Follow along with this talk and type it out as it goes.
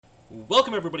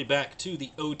Welcome everybody back to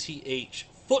the OTH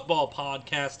Football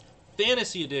Podcast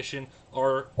Fantasy Edition.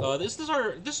 This is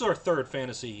our third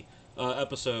fantasy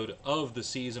episode of the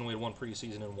season. We had one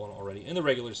preseason and one already in the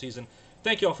regular season.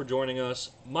 Thank you all for joining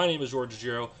us. My name is George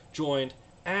Giro, joined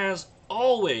as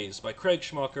always by Craig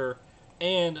Schmucker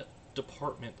and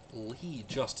Department Lead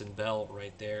Justin Bell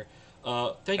right there.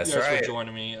 Thank you That's guys for right.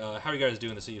 joining me. How are you guys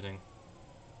doing this evening?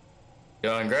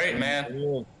 Doing great,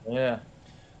 man. Yeah.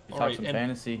 We All talk right, some and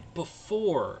fantasy.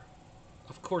 before,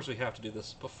 of course, we have to do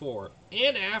this before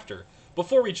and after.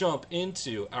 Before we jump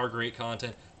into our great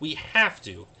content, we have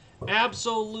to,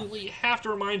 absolutely have to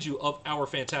remind you of our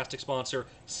fantastic sponsor,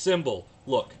 Symbol.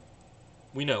 Look,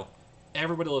 we know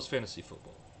everybody loves fantasy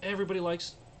football. Everybody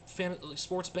likes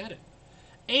sports betting.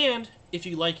 And if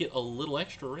you like it a little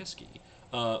extra risky,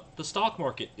 the stock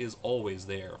market is always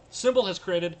there. Symbol has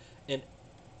created an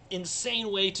insane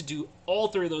way to do all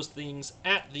three of those things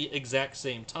at the exact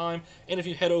same time. And if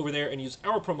you head over there and use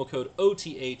our promo code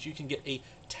OTH, you can get a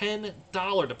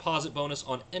 $10 deposit bonus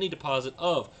on any deposit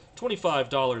of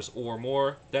 $25 or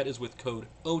more. That is with code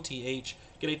OTH.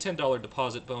 Get a $10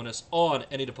 deposit bonus on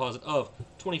any deposit of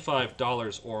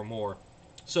 $25 or more.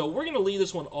 So we're going to lead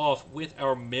this one off with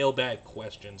our mailbag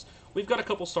questions. We've got a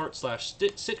couple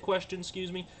start/sit questions,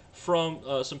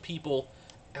 from some people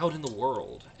out in the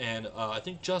world. And I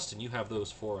think, Justin, you have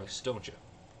those for us, don't you?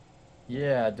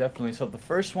 Yeah, definitely. So the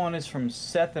first one is from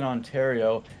Seth in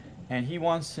Ontario, and he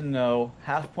wants to know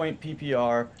half point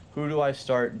PPR, who do I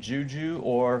start, Juju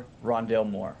or Rondale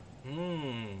Moore?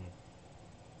 Hmm.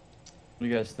 What do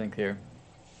you guys think here?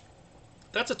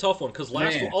 That's a tough one because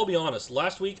Man. I'll be honest,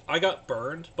 last week I got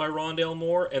burned by Rondale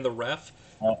Moore and the ref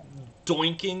Oh,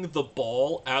 doinking the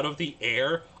ball out of the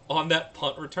air on that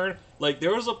punt return. Like,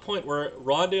 there was a point where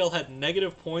Rondale had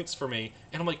negative points for me,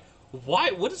 and I'm like, why?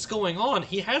 What is going on?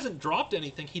 He hasn't dropped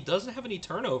anything. He doesn't have any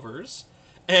turnovers.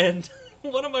 And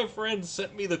one of my friends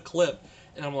sent me the clip,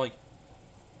 and I'm like,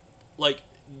 like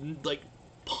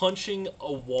punching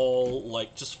a wall,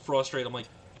 like just frustrated. I'm like,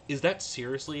 is that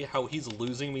seriously how he's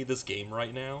losing me this game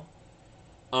right now?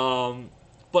 Um,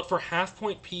 but for half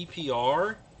point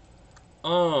PPR,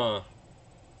 uh,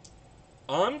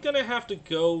 I'm gonna have to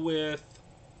go with.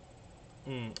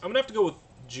 I'm gonna have to go with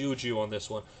Juju on this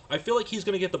one. I feel like he's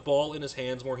gonna get the ball in his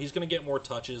hands more. He's gonna get more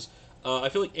touches. I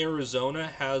feel like Arizona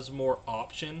has more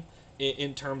option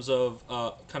in terms of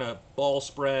kind of ball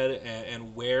spread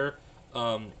and where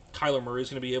Kyler Murray is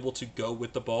going to be able to go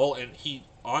with the ball. And he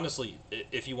honestly,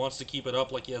 if he wants to keep it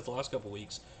up like he has the last couple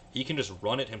weeks, he can just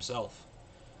run it himself.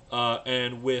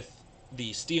 And with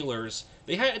the Steelers,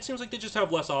 it seems like they just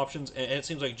have less options, and it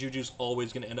seems like Juju's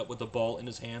always going to end up with the ball in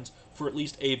his hands for at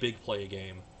least a big play a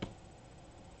game.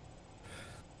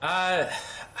 Uh,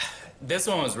 this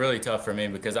one was really tough for me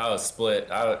because I was split.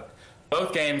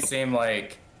 Both games seem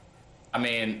like, I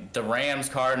mean, the Rams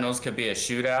Cardinals could be a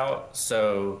shootout,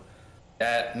 so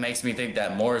that makes me think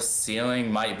that Moore's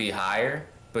ceiling might be higher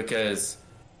because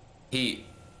he,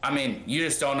 I mean, you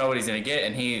just don't know what he's gonna get,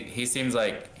 and he seems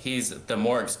like he's the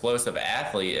more explosive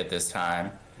athlete at this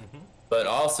time. Hmm. But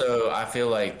also, I feel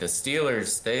like the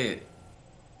Steelers,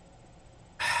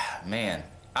 man,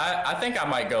 I think I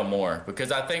might go more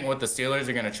because I think what the Steelers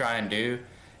are going to try and do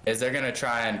is they're going to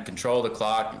try and control the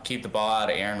clock and keep the ball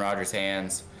out of Aaron Rodgers'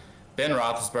 hands. Ben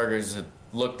Roethlisberger's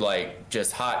looked like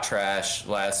just hot trash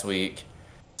last week.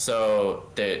 So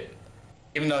that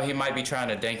even though he might be trying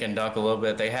to dink and dunk a little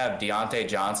bit, they have Deontay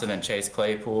Johnson and Chase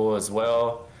Claypool as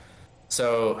well.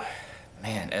 So,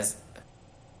 man, as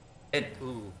it,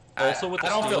 Ooh. I, Also with I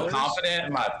the don't feel Steelers, confident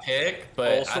in my pick,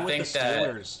 but Also I with the think that,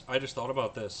 Steelers, I just thought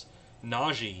about this.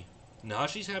 Najee.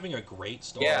 Najee's having a great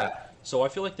start, yeah. so I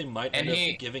feel like they might And end up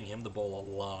he giving him the ball a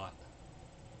lot.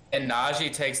 And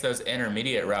Najee takes those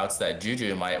intermediate routes that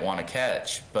Juju might want to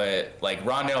catch. But like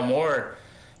Rondale Moore,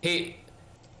 he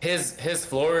his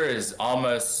floor is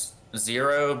almost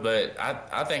zero, but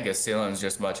I think his ceiling's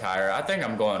just much higher. I think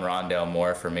I'm going Rondale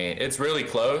Moore for me. It's really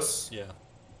close, Yeah.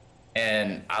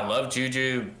 and I love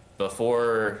Juju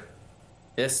before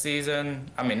this season.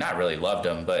 I mean, not really loved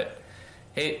him, but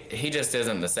he just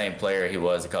isn't the same player he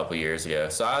was a couple years ago.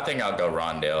 So I think I'll go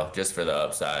Rondale just for the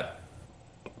upside.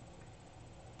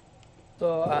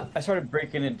 So I started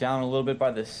breaking it down a little bit by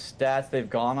the stats they've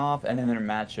gone off and then their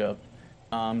matchup.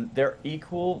 They're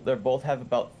equal. They both have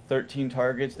about 13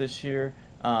 targets this year.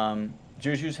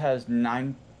 Juju's has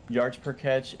 9 yards per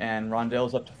catch, and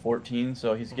Rondale's up to 14,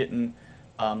 so he's getting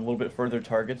a little bit further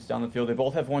targets down the field. They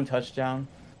both have 1 touchdown.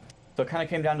 So it kind of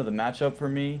came down to the matchup for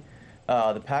me.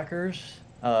 The Packers,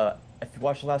 if you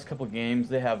watch the last couple of games,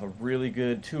 they have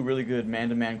two really good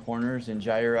man-to-man corners in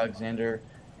Jair Alexander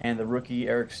and the rookie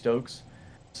Eric Stokes.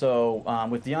 So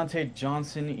with Deontay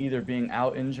Johnson either being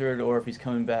out injured or if he's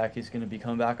coming back, he's going to be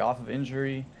coming back off of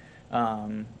injury.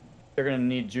 Um, they're going to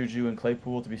need Juju and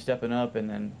Claypool to be stepping up, and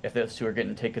then if those two are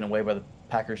getting taken away by the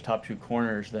Packers' top two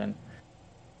corners, then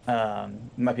it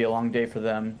might be a long day for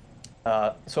them.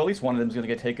 So at least one of them is going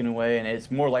to get taken away, and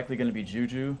it's more likely going to be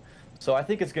Juju. So I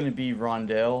think it's going to be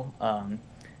Rondale.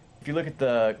 If you look at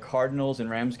the Cardinals and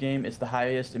Rams game, it's the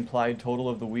highest implied total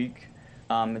of the week.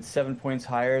 It's 7 points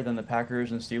higher than the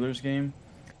Packers and Steelers game.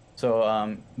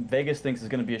 So Vegas thinks it's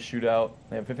going to be a shootout.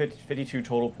 They have 52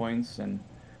 total points, and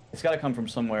it's got to come from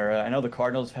somewhere. I know the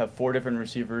Cardinals have 4 different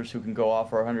receivers who can go off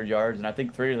for 100 yards, and I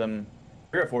think 3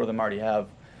 or 4 of them already have.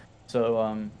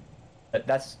 So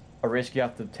that's a risk you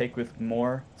have to take with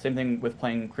Moore. Same thing with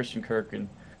playing Christian Kirk and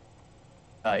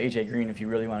AJ Green. If you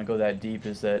really want to go that deep,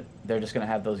 is that they're just going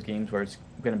to have those games where it's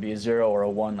going to be a 0 or a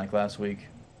 1 like last week.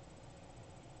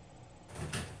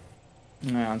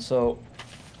 And so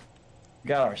we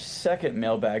got our second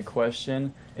mailbag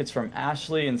question. It's from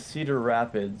Ashley in Cedar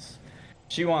Rapids.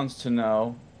 She wants to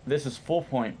know, this is full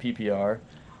point PPR,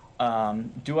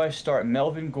 do I start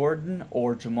Melvin Gordon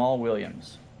or Jamal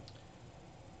Williams?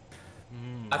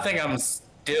 I think I'm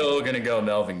still going to go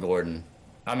Melvin Gordon.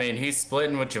 I mean, he's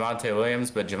splitting with Javonte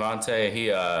Williams, but Javonte,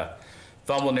 he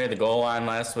fumbled near the goal line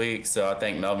last week, so I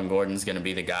think Melvin Gordon's going to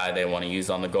be the guy they want to use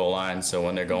on the goal line. So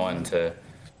when they're going to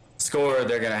score,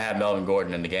 they're going to have Melvin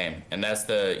Gordon in the game. And that's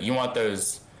you want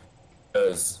those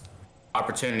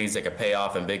opportunities that could pay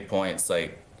off in big points,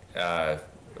 like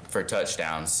for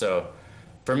touchdowns. So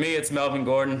for me, it's Melvin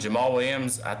Gordon. Jamal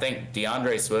Williams, I think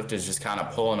DeAndre Swift is just kind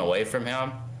of pulling away from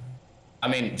him. I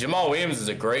mean, Jamal Williams is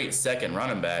a great second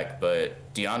running back,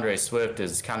 but DeAndre Swift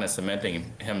is kind of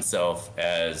cementing himself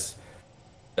as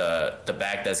the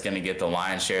back that's going to get the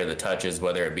lion's share of the touches,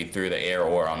 whether it be through the air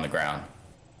or on the ground.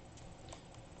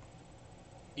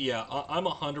 Yeah, I'm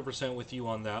 100% with you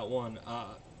on that one.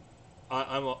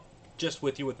 I'm just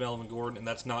with you with Melvin Gordon, and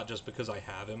that's not just because I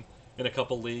have him in a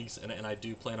couple leagues, and I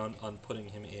do plan on putting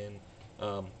him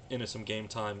into some game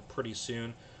time pretty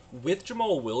soon. With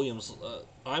Jamal Williams,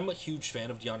 I'm a huge fan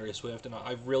of DeAndre Swift, and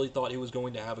I really thought he was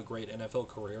going to have a great NFL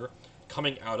career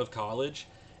coming out of college.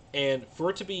 And for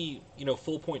it to be,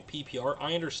 full point PPR,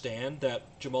 I understand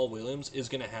that Jamal Williams is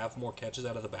going to have more catches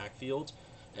out of the backfield,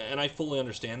 and I fully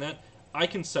understand that. I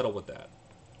can settle with that.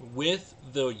 With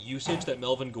the usage that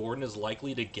Melvin Gordon is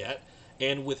likely to get,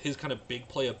 and with his kind of big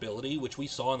playability, which we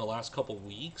saw in the last couple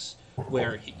weeks,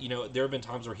 where there have been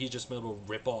times where he's just been able to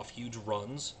rip off huge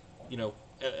runs,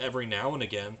 every now and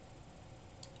again.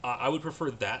 I would prefer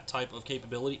that type of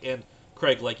capability. And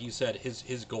Craig, like you said,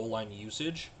 his goal line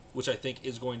usage, which I think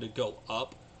is going to go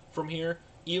up from here,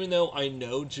 even though I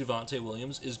know Javonte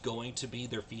Williams is going to be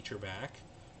their feature back.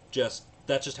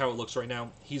 That's just how it looks right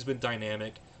now. He's been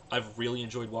dynamic. I've really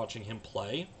enjoyed watching him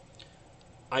play.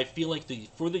 I feel like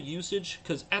for the usage,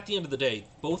 because at the end of the day,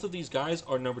 both of these guys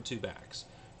are number 2 backs.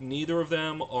 Neither of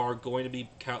them are going to be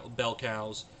bell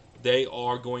cows. They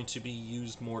are going to be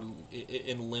used more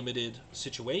in limited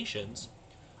situations.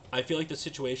 I feel like the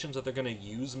situations that they're going to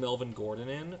use Melvin Gordon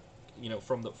in,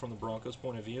 from the Broncos'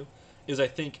 point of view, is I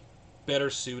think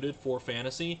better suited for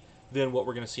fantasy than what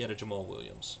we're going to see out of Jamal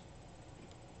Williams.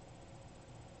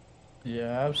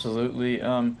 Yeah, absolutely.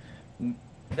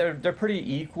 They're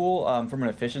pretty equal from an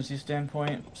efficiency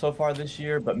standpoint so far this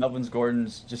year, but Melvin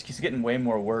Gordon's he's getting way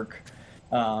more work,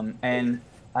 and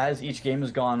as each game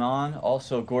has gone on,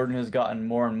 also Gordon has gotten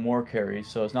more and more carries,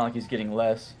 so it's not like he's getting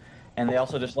less. And they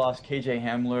also just lost KJ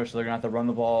Hamler, so they're gonna have to run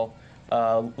the ball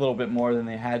a little bit more than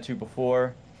they had to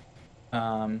before.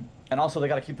 And also they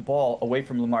got to keep the ball away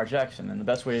from Lamar Jackson, and the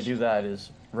best way to do that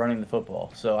is running the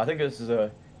football. So I think this is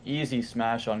a easy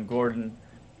smash on Gordon.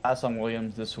 Pass on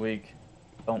Williams this week.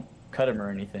 Don't cut him or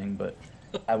anything, but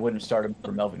I wouldn't start him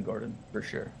for Melvin Gordon for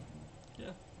sure.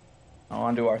 Yeah.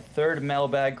 On to our third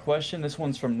mailbag question. This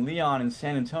one's from Leon in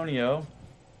San Antonio.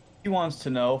 He wants to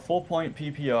know, full point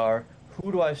PPR,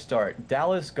 who do I start,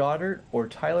 Dallas Goedert or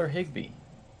Tyler Higbee?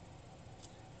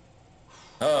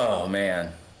 Oh,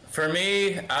 man. For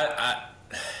me,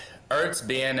 Ertz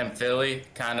being in Philly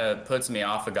kind of puts me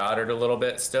off of Goddard a little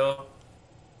bit still.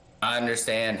 I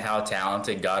understand how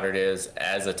talented Goddard is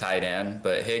as a tight end,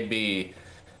 but Higbee,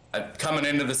 coming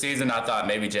into the season, I thought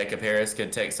maybe Jacob Harris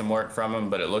could take some work from him,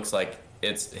 but it looks like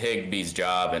it's Higbee's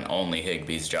job and only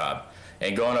Higbee's job.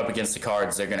 And going up against the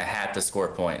Cards, they're going to have to score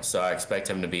points, so I expect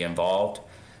him to be involved.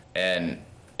 And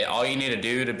all you need to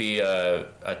do to be a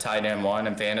tight end 1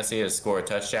 in fantasy is score a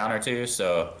touchdown or 2,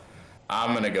 so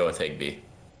I'm going to go with Higbee.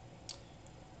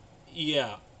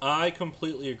 Yeah, I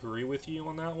completely agree with you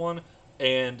on that one.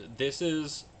 And this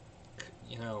is,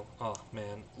 oh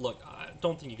man, look, I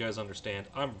don't think you guys understand.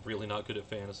 I'm really not good at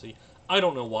fantasy. I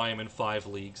don't know why I'm in 5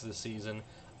 leagues this season.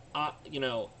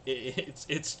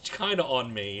 It's kind of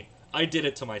on me. I did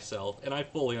it to myself, and I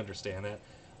fully understand that.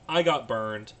 I got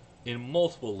burned in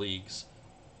multiple leagues.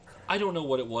 I don't know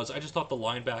what it was. I just thought the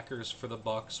linebackers for the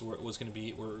Bucks were going to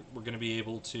be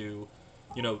able to,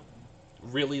 you know,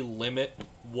 really limit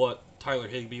what Tyler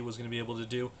Higbee was going to be able to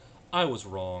do. I was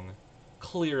wrong.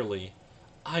 Clearly,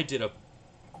 I did a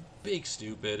big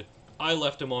stupid. I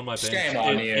left him on my bench Shame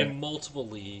on you. in multiple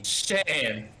leagues.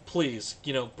 Shame. Please,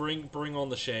 bring on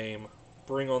the shame.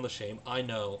 Bring on the shame. I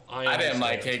know. I didn't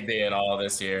like Higbee at all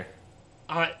this year.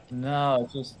 No,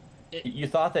 it's just you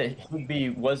thought that Higbee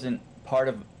wasn't part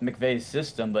of McVay's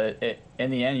system, but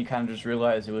in the end, you kind of just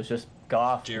realized it was just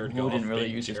Goff who didn't really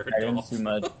use his tight ends too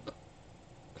much.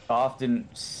 Goff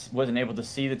wasn't able to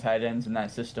see the tight ends in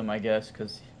that system, I guess,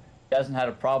 because he hasn't had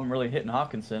a problem really hitting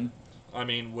Hawkinson. I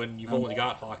mean, when you've only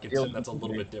got Hawkinson, that's a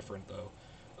little bit different, though.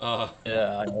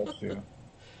 Yeah, I know, it's true.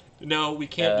 No, we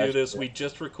can't do this. True. We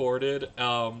just recorded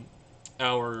our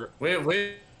kind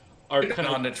of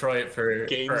on Detroit for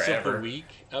Games forever. of the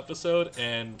Week episode,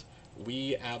 and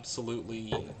we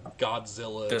absolutely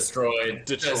Godzilla destroyed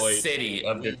Detroit. The city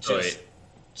of Detroit.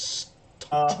 Just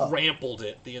trampled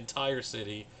it, the entire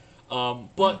city.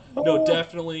 But no,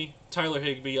 definitely Tyler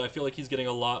Higbee. I feel like he's getting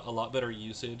a lot better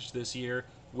usage this year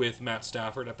with Matt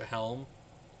Stafford at the helm.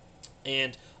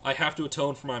 And I have to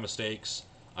atone for my mistakes.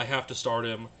 I have to start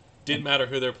him. Didn't matter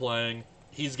who they're playing.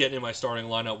 He's getting in my starting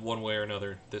lineup one way or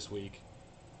another this week.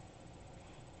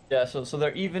 Yeah, so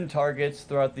they're even targets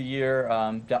throughout the year.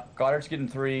 Goddard's getting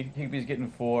 3, Higbee's getting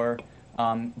 4.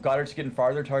 Goddard's getting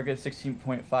farther targets,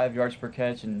 16.5 yards per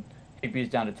catch, and Higbee's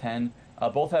down to 10.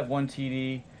 Both have 1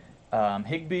 TD.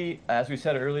 Higbee, as we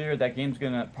said earlier, that game's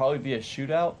going to probably be a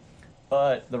shootout.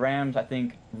 But the Rams, I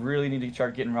think, really need to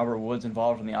start getting Robert Woods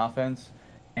involved in the offense.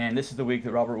 And this is the week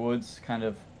that Robert Woods kind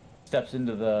of steps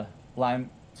into the line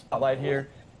spotlight here.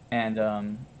 And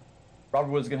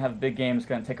Robert Woods is going to have a big game. It's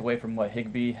going to take away from what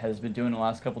Higbee has been doing the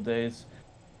last couple days.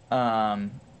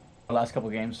 Last couple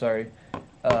games, sorry.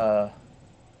 The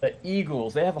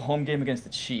Eagles, they have a home game against the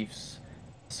Chiefs.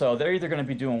 So they're either going to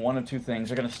be doing one of two things.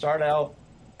 They're going to start out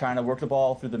trying to work the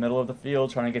ball through the middle of the field,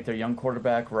 trying to get their young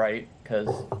quarterback right,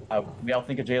 because we all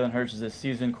think of Jalen Hurts as this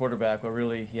seasoned quarterback, but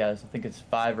really he has, I think it's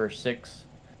 5 or 6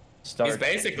 starts. He's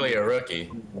basically a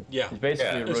rookie. Yeah. He's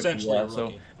basically a rookie. Essentially a rookie.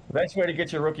 So the best way to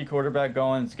get your rookie quarterback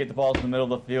going is get the ball to the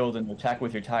middle of the field and attack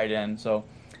with your tight end. So,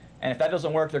 and if that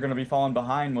doesn't work, they're going to be falling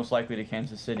behind most likely to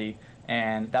Kansas City,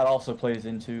 and that also plays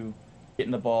into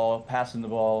getting the ball, passing the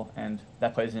ball, and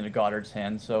that plays into Goddard's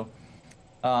hands. So,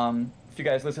 if you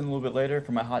guys listen a little bit later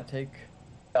for my hot take,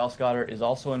 Dallas Goedert is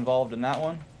also involved in that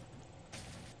one.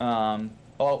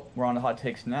 We're on the hot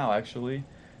takes now, actually.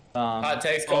 Hot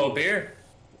takes, cold beer.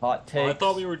 Hot takes. I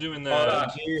thought we were doing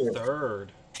that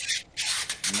third.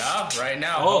 No, right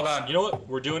now. Oh, hold on. You know what?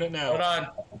 We're doing it now.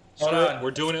 Hold on.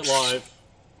 We're doing it live.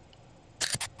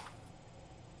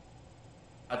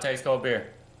 Hot takes, cold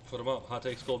beer. Put them up. Hot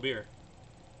takes, cold beer.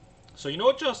 So you know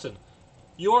what, Justin?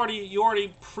 You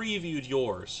already previewed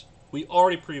yours. We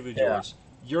already previewed yours.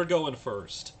 You're going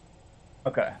first.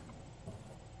 Okay.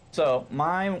 So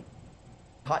my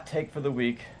hot take for the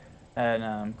week,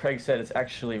 and Craig said it's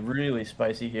actually really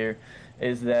spicy here,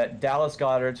 is that Dallas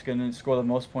Goedert's going to score the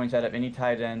most points out of any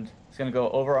tight end. He's going to go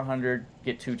over 100,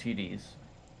 get 2 TDs.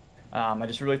 I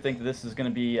just really think that this is going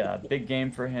to be a big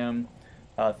game for him.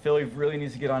 Philly really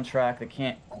needs to get on track.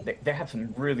 They have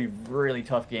some really, really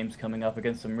tough games coming up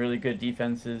against some really good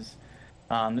defenses.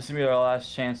 This is going to be their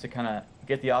last chance to kind of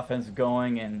get the offense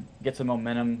going and get some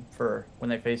momentum for when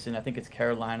they face I think it's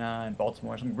Carolina and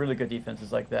Baltimore, some really good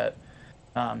defenses like that.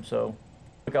 So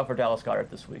look out for Dallas Goedert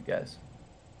this week, guys.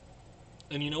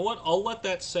 And you know what? I'll let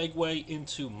that segue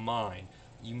into mine.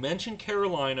 You mentioned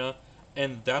Carolina,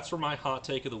 and that's where my hot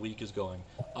take of the week is going.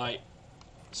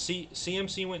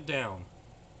 CMC went down,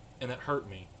 and that hurt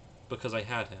me because I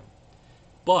had him.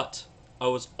 But I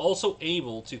was also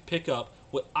able to pick up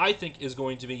what I think is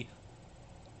going to be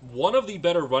one of the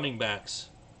better running backs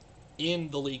in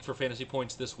the league for fantasy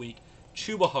points this week,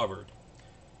 Chuba Hubbard.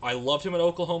 I loved him at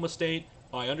Oklahoma State.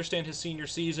 I understand his senior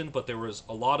season, but there was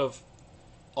a lot of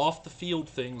off-the-field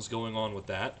things going on with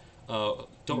that.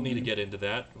 Don't need to get into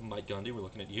that. Mike Gundy, we're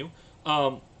looking at you.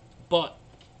 But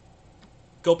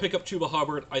go pick up Chuba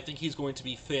Hubbard. I think he's going to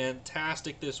be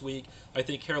fantastic this week. I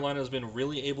think Carolina has been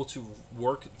really able to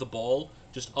work the ball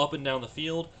just up and down the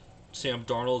field. Sam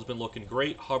Darnold has been looking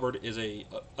great. Hubbard is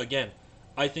again,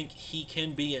 I think he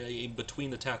can be a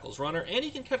between-the-tackles runner, and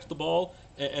he can catch the ball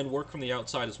and work from the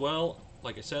outside as well.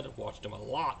 like I said, I've watched him a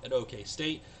lot at OK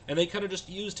State, and they kind of just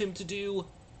used him to do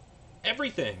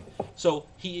everything. So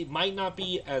he might not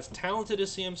be as talented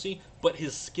as CMC, but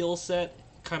his skill set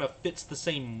kind of fits the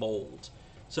same mold.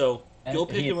 So And go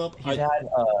pick him up. He's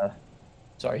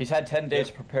had 10 days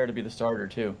to prepare to be the starter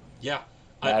too. Yeah.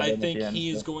 I think he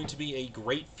is going to be a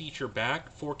great feature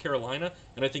back for Carolina,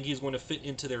 and I think he's going to fit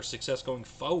into their success going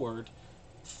forward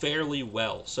fairly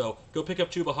well. So go pick up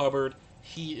Chuba Hubbard.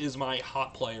 He is my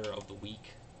hot player of the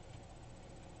week.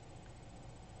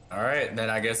 All right, then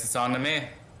I guess it's on to me.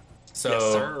 So Yes,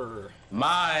 sir.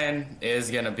 mine is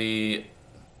going to be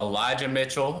Elijah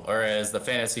Mitchell, or as the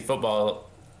fantasy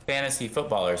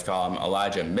footballers call him,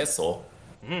 Elijah Missile,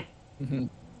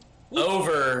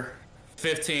 over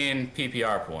 15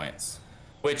 PPR points,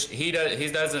 which he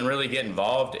doesn't really get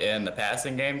involved in the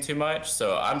passing game too much.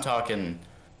 So I'm talking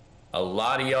a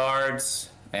lot of yards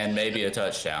and maybe a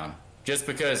touchdown. Just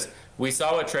because we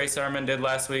saw what Trey Sermon did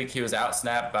last week. He was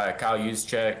outsnapped by Kyle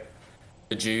Juszczyk,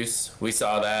 the Juice. We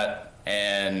saw that,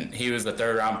 and he was the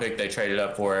third-round pick they traded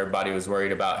up for. Everybody was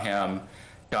worried about him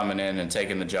coming in and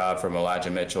taking the job from Elijah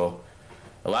Mitchell.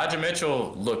 Elijah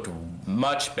Mitchell looked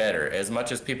much better. As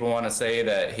much as people want to say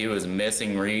that he was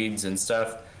missing reads and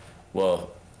stuff, well,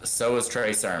 so was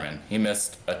Trey Sermon. He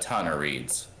missed a ton of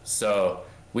reads. So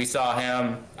we saw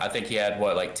him. I think he had,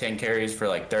 10 carries for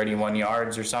 31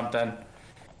 yards or something.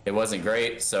 It wasn't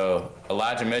great. So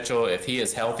Elijah Mitchell, if he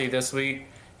is healthy this week,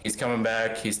 he's coming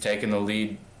back. He's taking the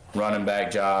lead running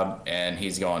back job, and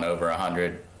he's going over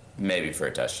 100, maybe for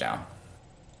a touchdown.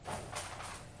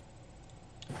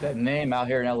 That name out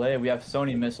here in LA, we have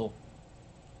Sony Missile.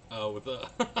 Oh, with the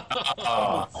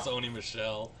Sony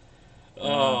Michelle. Yeah,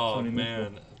 Oh, Sony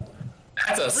man.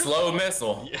 That's a slow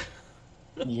missile. Yeah.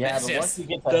 Yeah, It's but once just- you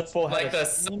get that that's full Like head of the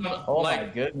steam, sub- oh like my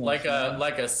goodness, like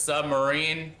man. a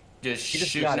submarine just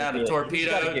just shooting gotta out a you just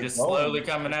torpedo, gotta get just going. slowly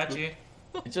coming at you.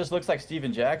 It just looks like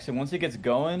Steven Jackson. Once he gets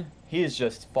going, he is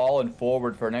just falling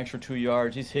forward for an extra 2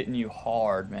 yards. He's hitting you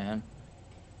hard, man.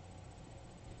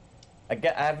 I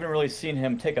haven't really seen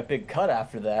him take a big cut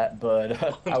after that,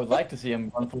 but I would like to see him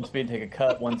run full speed and take a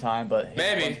cut one time. But he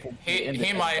Maybe runs full speed into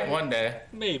he might everybody. one day.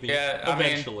 Maybe. Yeah, I mean,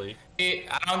 Eventually.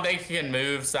 I don't think he can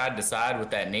move side to side with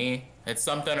that knee. It's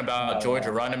something about No.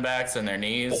 Georgia running backs and their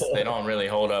knees. They don't really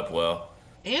hold up well.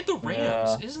 And the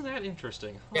Rams. Yeah. Isn't that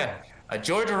interesting? Huh. Yeah, a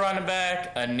Georgia running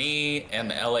back, a knee, and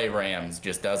the LA Rams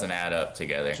just doesn't add up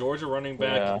together. Georgia running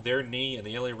back, Yeah. their knee, and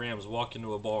the LA Rams walk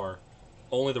into a bar.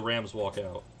 Only the Rams walk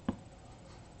out.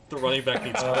 The running back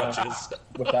needs crutches.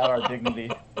 Without our dignity.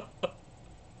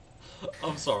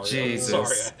 I'm sorry. Jesus. I'm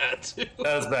sorry I had to.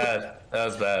 That was bad. That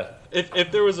was bad.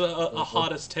 If there was a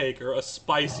hottest take or a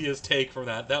spiciest take from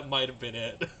that, that might have been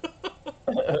it.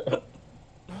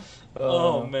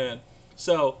 Oh man.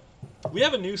 So we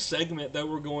have a new segment that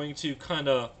we're going to kind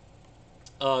of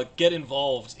get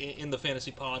involved in the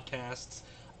fantasy podcasts.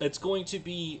 It's going to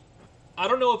be, I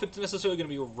don't know if it's necessarily going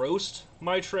to be roast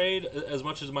my trade as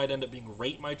much as it might end up being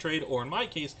rate my trade, or in my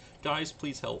case, guys,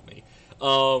 please help me.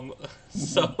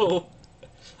 So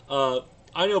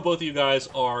I know both of you guys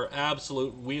are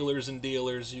absolute wheelers and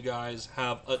dealers. You guys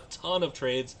have a ton of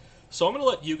trades. So I'm going to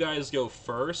let you guys go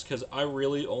first because I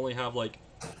really only have like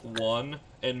one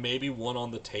and maybe one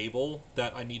on the table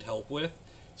that I need help with.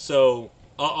 So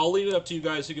I'll leave it up to you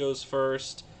guys who goes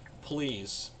first.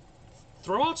 Please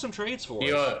throw out some trades for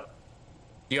us.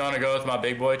 Do you want to go with my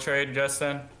big boy trade,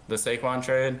 Justin? The Saquon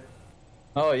trade?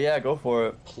 Oh yeah, go for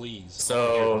it. Please.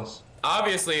 So,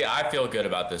 obviously, I feel good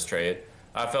about this trade.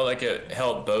 I felt like it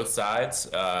helped both sides.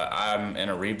 I'm in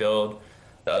a rebuild.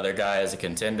 The other guy is a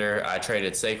contender. I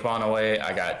traded Saquon away.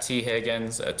 I got T.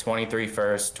 Higgins, a 23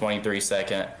 first, 23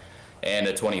 second, and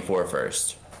a 24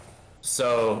 first.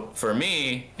 So, for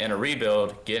me, in a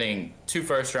rebuild, getting 2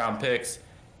 first-round picks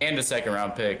and a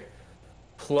second-round pick,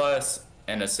 plus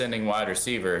an ascending wide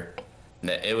receiver,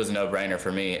 it was a no-brainer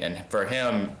for me. And for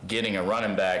him, getting a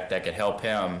running back that could help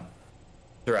him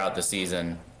throughout the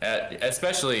season,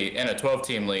 especially in a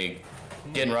 12-team league,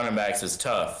 getting running backs is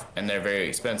tough, and they're very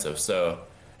expensive. So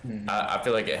I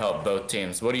feel like it helped both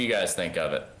teams. What do you guys think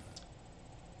of it?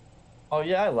 Oh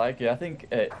yeah, I like it. I think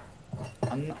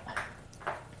I'm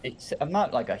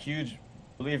not like a huge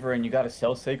believer in you got to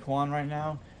sell Saquon right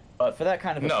now, but for that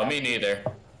kind of No, me neither.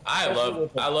 I Especially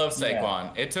with the- love yeah.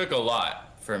 Saquon. It took a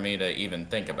lot for me to even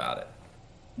think about it.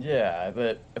 Yeah,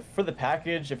 but for the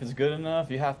package, if it's good enough,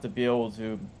 you have to be able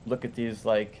to look at these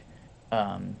like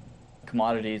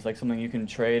commodities, like something you can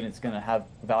trade and it's going to have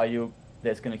value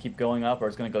that's going to keep going up or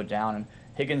it's going to go down. And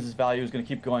Higgins' value is going to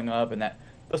keep going up, and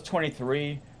those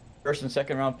 23 first and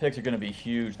second round picks are going to be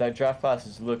huge. That draft class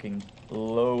is looking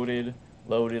loaded.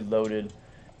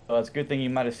 So it's a good thing he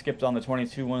might have skipped on the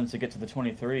 22 ones to get to the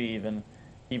 23 even.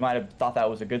 He might have thought that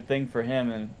was a good thing for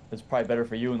him, and it's probably better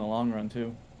for you in the long run,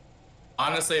 too.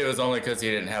 Honestly, it was only because he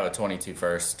didn't have a 22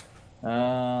 first. Oh,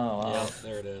 wow. Yeah,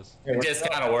 there it is. It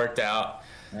just kind of worked out.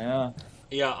 Yeah.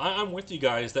 Yeah, I'm with you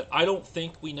guys that I don't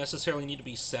think we necessarily need to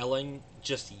be selling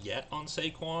just yet on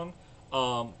Saquon.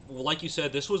 Like you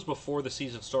said, this was before the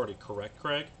season started, correct,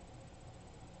 Craig?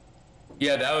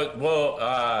 Yeah, that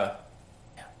was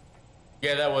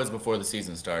yeah, that was before the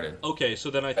season started. Okay, so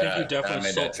then I think you I definitely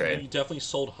made that trade. you definitely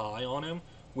sold high on him,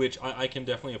 which I can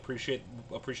definitely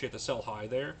appreciate the sell high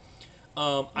there.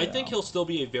 I think he'll still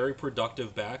be a very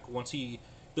productive back once he.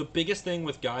 The biggest thing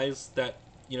with guys that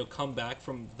come back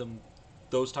from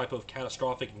those type of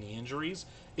catastrophic knee injuries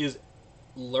is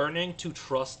learning to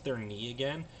trust their knee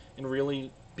again and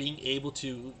really being able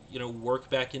to work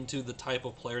back into the type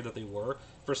of player that they were.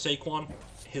 For Saquon,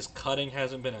 his cutting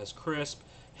hasn't been as crisp.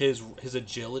 His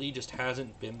agility just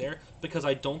hasn't been there because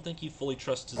I don't think he fully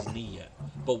trusts his knee yet.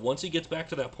 But once he gets back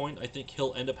to that point, I think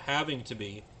he'll end up having to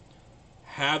be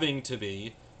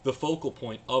the focal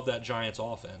point of that Giants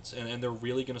offense, and they're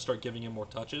really going to start giving him more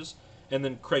touches. And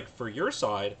then Craig, for your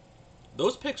side,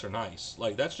 those picks are nice.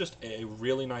 Like that's just a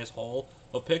really nice haul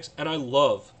of picks, and I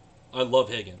love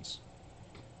Higgins.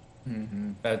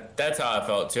 Mm-hmm. That's how I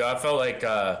felt too. I felt like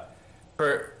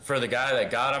for the guy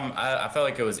that got him, I felt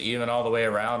like it was even all the way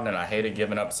around, and I hated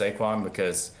giving up Saquon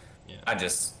because I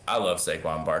love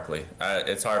Saquon Barkley.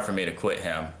 It's hard for me to quit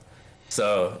him.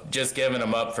 So just giving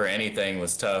him up for anything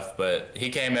was tough, but he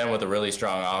came in with a really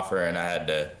strong offer, and I had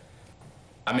to.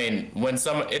 I mean,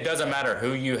 it doesn't matter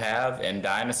who you have in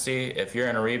Dynasty. If you're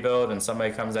in a rebuild and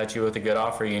somebody comes at you with a good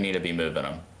offer, you need to be moving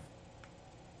them.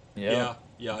 Yeah,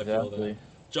 I feel that.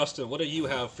 Justin, what do you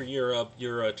have for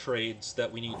your trades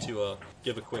that we need to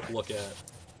give a quick look at?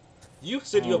 You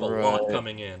said you have a lot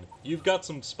coming in. You've got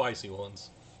some spicy ones.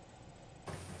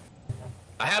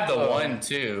 I have the one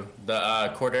too,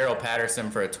 the Cordero Patterson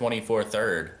for a 24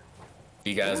 third. If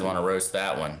you guys want to roast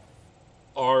that one.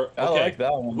 I like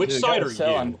that one. Which side are you?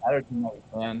 I'm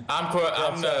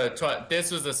the.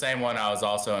 This was the same one. I was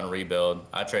also in rebuild.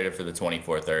 I traded for the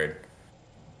 24 third.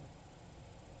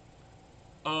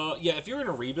 Yeah, if you're in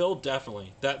a rebuild,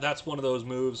 definitely. That's one of those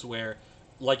moves where,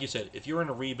 like you said, if you're in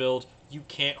a rebuild, you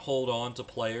can't hold on to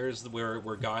players where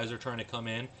guys are trying to come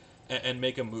in and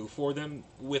make a move for them.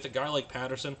 With a guy like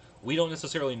Patterson, we don't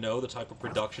necessarily know the type of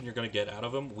production you're going to get out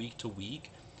of him week to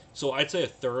week. So I'd say a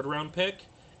third-round pick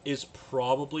is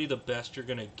probably the best you're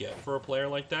going to get for a player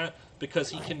like that because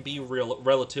he can be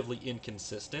relatively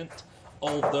inconsistent,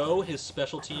 although his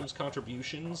special teams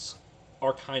contributions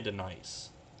are kind of nice.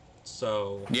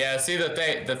 So yeah, see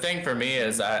the thing for me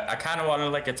is I kind of wanted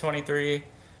like a 23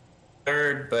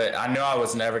 third, but I knew I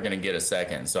was never going to get a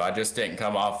second, so I just didn't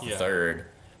come off the third.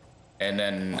 And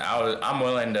then I'm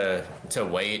willing to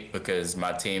wait because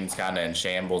my team's kind of in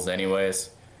shambles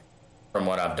anyways from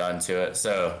what I've done to it.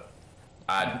 So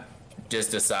I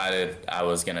just decided I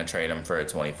was going to trade him for a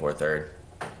 24 third.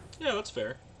 Yeah, that's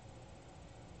fair.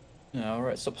 Yeah, all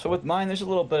right. So with mine, there's a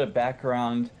little bit of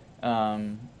background.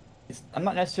 I'm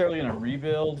not necessarily in a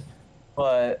rebuild,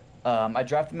 but I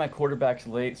drafted my quarterbacks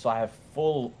late, so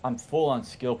I'm full on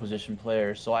skill position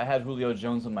players. So I had Julio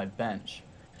Jones on my bench.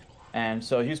 And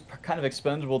so he's kind of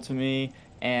expendable to me,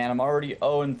 and I'm already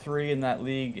 0-3 in that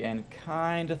league and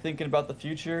kind of thinking about the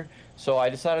future. So I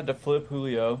decided to flip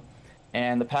Julio,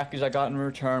 and the package I got in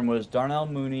return was Darnell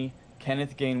Mooney,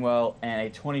 Kenneth Gainwell, and a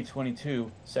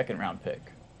 2022 second-round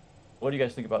pick. What do you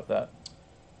guys think about that?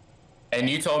 And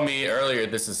you told me earlier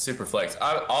this is super flex.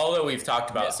 All that we've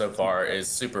talked about so far is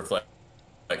super flex.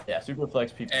 Yeah, super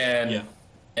flex people. And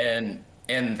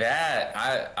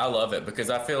that I love it because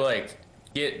I feel like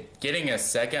getting a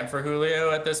second for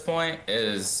Julio at this point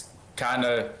is kind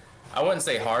of, I wouldn't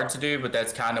say hard to do, but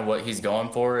that's kind of what he's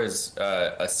going for is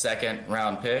a second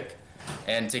round pick.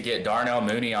 And to get Darnell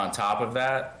Mooney on top of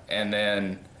that, and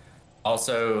then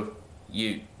also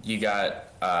you got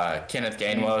Kenneth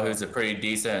Gainwell, who's a pretty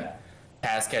decent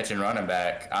pass catching running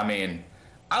back. I mean,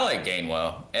 I like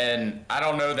Gainwell, and I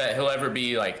don't know that he'll ever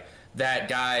be like that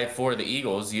guy for the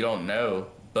Eagles. You don't know,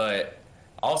 but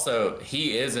also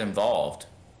he is involved,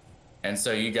 and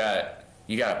so you got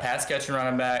a pass catching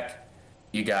running back,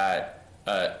 you got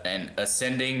an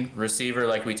ascending receiver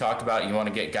like we talked about. You want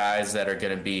to get guys that are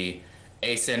going to be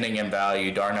ascending in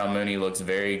value. Darnell Mooney looks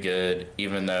very good,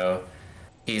 even though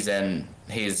he's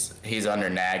under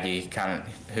Nagy, kind of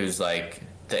who's like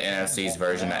the NFC's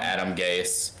version of Adam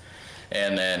Gase.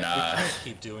 And then We can't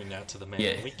keep doing that to the man.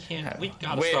 Yeah. We can't. We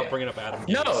gotta Wait. stop bringing up Adam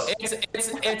no, Gase.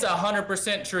 it's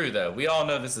 100% true though. We all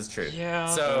know this is true. Yeah.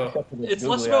 So It's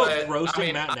less Googly about eyes. roasting I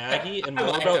mean, Matt Nagy and I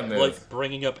more like about the move. like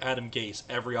bringing up Adam Gase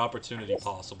every opportunity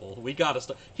possible. We gotta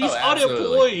stop. He's absolutely.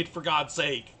 unemployed, for God's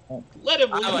sake. Let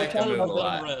him I leave. like Let the him move a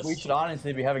lot. rest. We should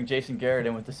honestly be having Jason Garrett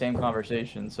in with the same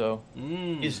conversation. So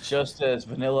Mm, he's just as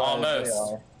vanilla as they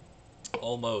Almost. are.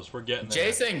 almost. We're getting there.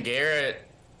 Jason Garrett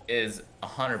is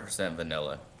 100%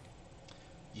 vanilla.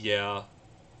 Yeah.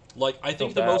 Like, I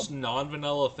think So the bad. most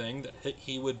non-vanilla thing that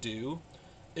he would do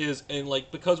is, and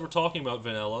like, because we're talking about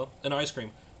vanilla and ice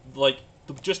cream, like,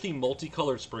 just the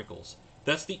multicolored sprinkles.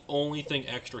 That's the only thing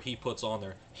extra he puts on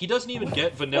there. He doesn't even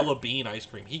get vanilla bean ice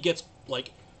cream. He gets,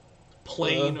 like,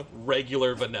 plain,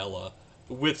 regular vanilla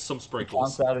with some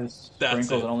sprinkles. Counts out his That's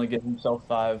sprinkles it. and only gives himself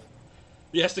 5.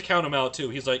 He has to count them out, too.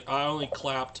 He's like, I only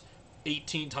clapped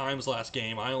 18 times last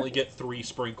game. I only get 3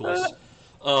 sprinkles.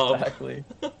 Exactly.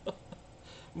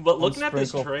 But looking at this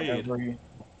Sprinkle for trade... every-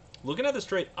 Looking at this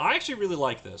trade, I actually really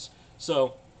like this.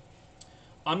 So,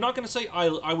 I'm not going to say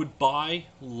I would buy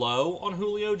low on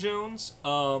Julio Jones,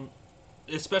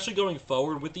 especially going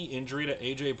forward with the injury to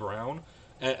A.J. Brown.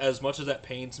 As much as that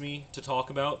pains me to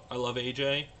talk about, I love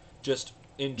A.J., just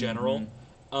in general.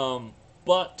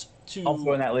 But to...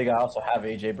 Also in that league, I also have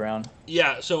AJ Brown.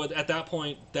 Yeah, so at that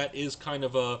point, that is kind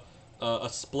of a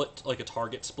split, like a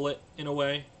target split in a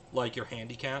way, like your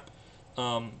handicap.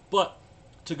 But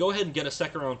to go ahead and get a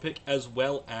second-round pick as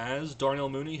well as Darnell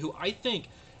Mooney, who I think,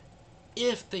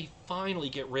 if they finally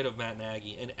get rid of Matt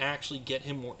Nagy and actually get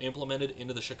him more implemented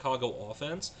into the Chicago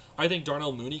offense, I think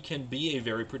Darnell Mooney can be a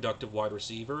very productive wide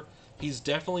receiver. He's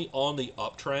definitely on the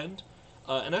uptrend.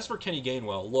 And as for Kenny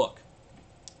Gainwell, look,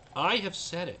 I have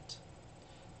said it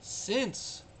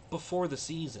since before the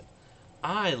season.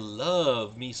 I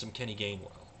love me some Kenny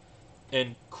Gainwell.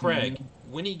 And Craig,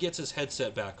 when he gets his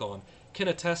headset back on, can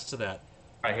attest to that.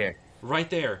 Right here. Right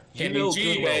there. Kenny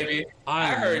G, good well. baby. I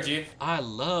heard you. I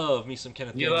love me some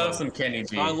Kenneth You Gainwell. love some Kenny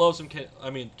G. I love some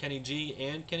Kenny G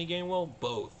and Kenny Gainwell,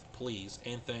 both, please,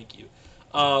 and thank you.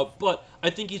 But I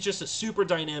think he's just a super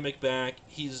dynamic back.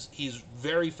 He's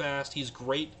very fast. He's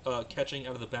great catching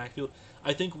out of the backfield.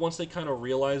 I think once they kind of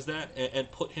realize that and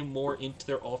put him more into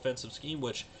their offensive scheme,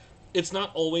 which it's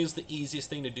not always the easiest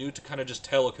thing to do to kind of just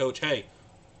tell a coach, hey,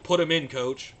 put him in,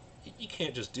 coach. You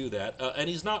can't just do that. And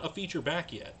he's not a feature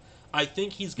back yet. I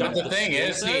think he's got But the thing skill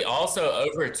is, set. he also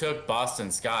overtook Boston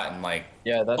Scott in like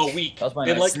Yeah, that's a week. That's my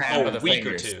In like next snap of a the week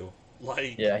fingers. or two.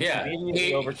 Like, Yeah, Yeah, immediately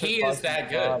he- overtook he is Boston that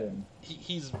Scott, good.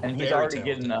 he's and he's very already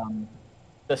talented.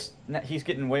 getting he's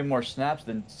getting way more snaps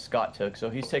than Scott took. So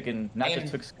he's taking not And-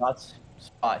 just took Scott's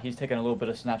spot, he's taking a little bit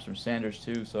of snaps from Sanders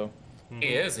too. So He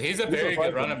is. He's a He's very a good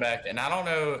Viking. running back, and I don't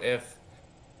know if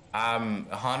I'm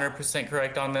 100%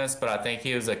 correct on this, but I think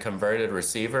he was a converted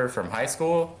receiver from high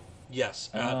school. Yes,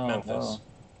 at Oh, Memphis. wow.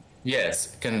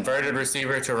 Yes, converted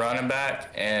receiver to running back,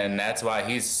 and that's why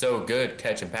he's so good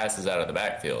catching passes out of the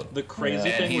backfield. The crazy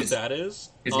Yeah. thing And with that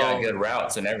is He's got good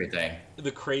routes and everything.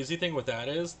 the crazy thing with that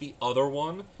is the other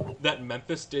one that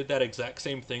Memphis did that exact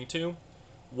same thing to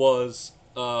was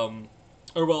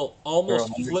almost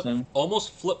Henderson.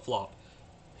 flip flop.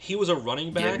 He was a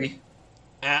running back Gibby.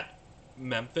 at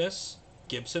Memphis.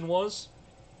 Gibson was,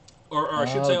 or I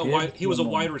should say, he was a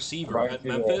Gibson. wide receiver Wide at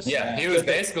receiver. Memphis. Yeah, he was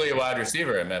basically a wide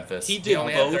receiver at Memphis. He did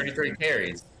only both. had 33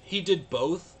 carries. He did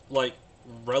both like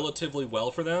relatively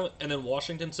well for them, and then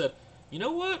Washington said, "You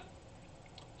know what?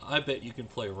 I bet you can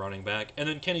play running back." And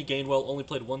then Kenny Gainwell only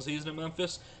played one season at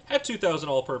Memphis, had 2,000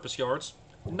 all-purpose yards.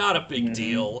 Not a big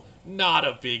deal. Not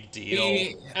a big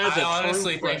deal. As a I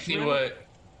honestly true think freshman,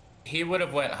 he would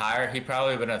have went higher. He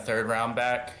probably would have been a third round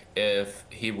back if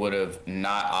he would have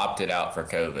not opted out for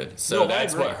COVID. So No, I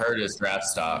that's agree. what hurt his draft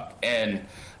stock. And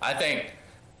I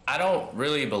don't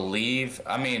really believe.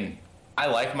 I mean, I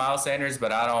like Miles Sanders,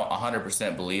 but I don't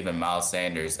 100% believe in Miles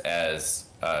Sanders as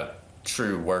a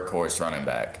true workhorse running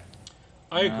back.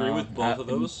 I agree with both of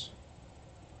I- those.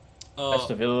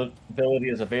 best availability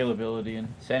is availability, and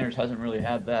Sanders hasn't really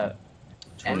had that.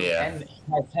 And, Yeah. and he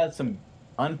has had some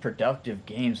unproductive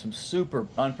games, some super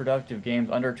unproductive games,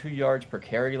 under 2 yards per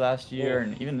carry last year,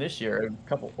 and even this year,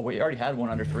 we already had one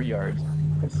under 3 yards.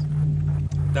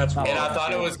 That's And And wrong. I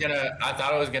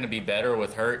thought it was gonna be better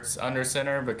with Hurts under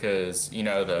center because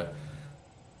the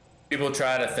people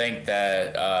try to think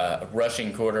that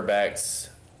rushing quarterbacks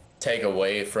take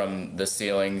away from the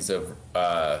ceilings of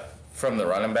from the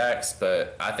running backs,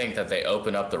 but I think that they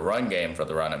open up the run game for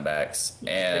the running backs,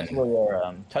 and It's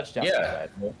your touchdown. Yeah. side,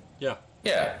 right? Yeah.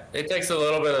 yeah, it takes a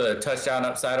little bit of the touchdown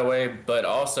upside away, but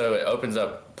also it opens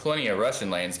up plenty of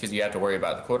rushing lanes because you have to worry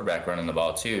about the quarterback running the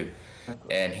ball too.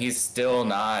 and he's still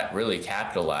not really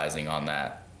capitalizing on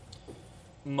that.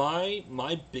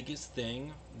 My biggest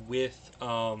thing with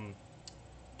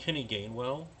Kenny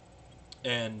Gainwell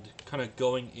and kind of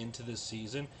going into this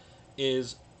season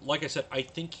is, like I said, I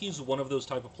think he's one of those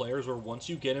type of players where once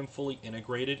you get him fully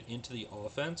integrated into the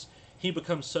offense, he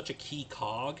becomes such a key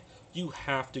cog. You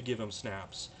have to give him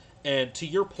snaps. And to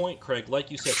your point, Craig,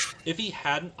 like you said, if he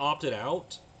hadn't opted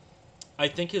out, I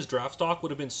think his draft stock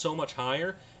would have been so much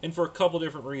higher, and for a couple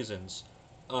different reasons.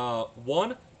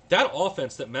 One, that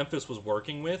offense that Memphis was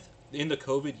working with in the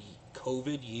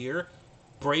COVID year,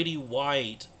 Brady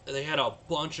White, they had a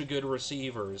bunch of good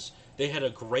receivers. They had a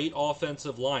great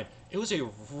offensive line. It was a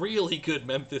really good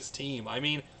Memphis team. I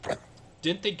mean,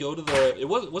 didn't they go to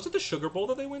was it the Sugar Bowl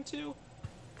that they went to?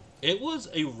 It was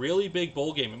a really big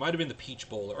bowl game. It might have been the Peach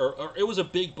Bowl, or it was a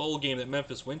big bowl game that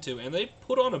Memphis went to, and they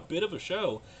put on a bit of a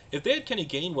show. If they had Kenny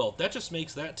Gainwell, that just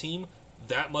makes that team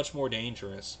that much more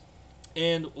dangerous.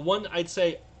 And one, I'd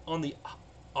say, on the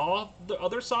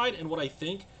other side, and what I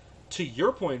think, to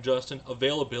your point, Justin,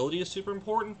 availability is super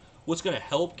important. What's going to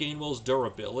help Gainwell's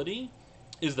durability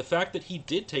is the fact that he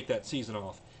did take that season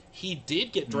off. He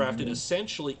did get drafted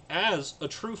essentially as a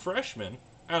true freshman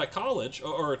out of college,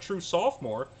 or a true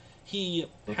sophomore. He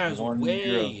has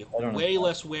way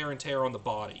less wear and tear on the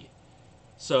body.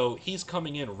 So he's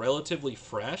coming in relatively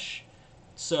fresh.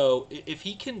 So if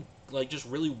he can just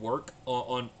really work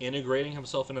on integrating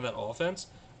himself into that offense,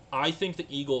 I think the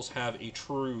Eagles have a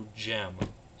true gem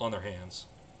on their hands.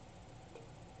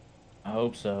 I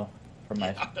hope so. For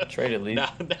my trade, at least.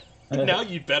 Now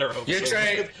you better hope your so.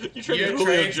 Your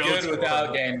trade's good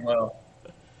without Gainwell.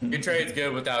 Your trade's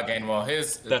good without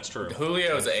Gainwell. That's true.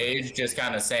 Julio's age just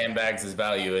kind of sandbags his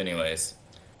value anyways.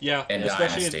 Yeah, in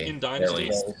especially in Dynasty,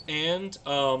 and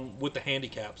with the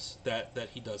handicaps that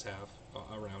he does have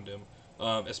around him,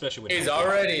 especially when he's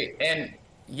already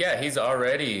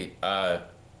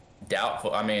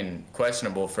doubtful. I mean,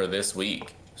 questionable for this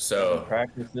week. So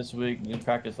practice this week. Didn't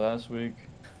practice last week.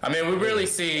 I mean, we really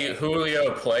see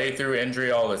Julio play through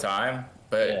injury all the time,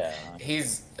 but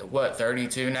he's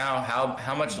 32 now.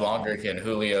 How much longer can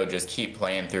Julio just keep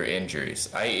playing through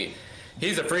injuries?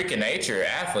 He's a freak of nature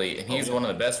athlete, and he's one of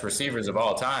the best receivers of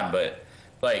all time. But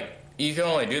you can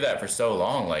only do that for so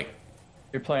long.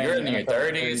 You're in your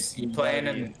 30s, you're playing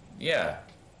in You're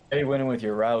winning with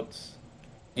your routes.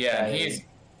 Yeah,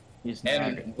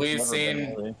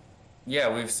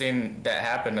 we've seen that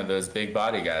happen to those big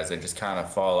body guys. They just kind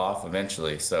of fall off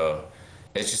eventually. So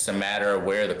it's just a matter of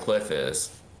where the cliff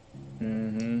is.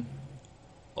 Mm-hmm.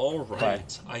 All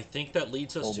right. I think that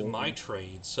leads us to my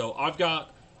trade. So I've got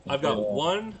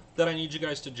one that I need you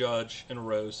guys to judge and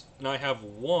roast, and I have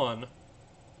one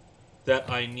that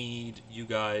I need you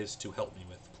guys to help me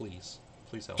with. Please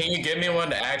help me. Can you give me one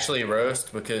to actually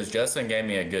roast? Because Justin gave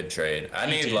me a good trade.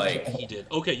 He did.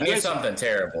 Okay, you guys something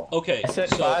terrible. Okay, I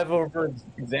sent 5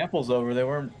 examples over. They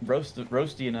weren't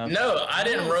roasty enough. No, I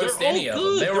didn't roast any of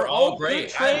them. They were all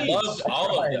great. I loved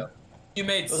all of them. You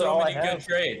made so many good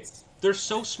trades. They're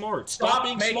so smart. Stop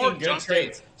being making smart, good Justin.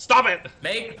 trades. Stop it.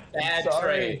 Make bad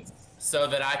trades so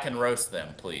that I can roast them,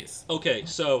 please. Okay,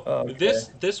 so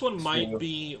this one might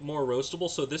be more roastable.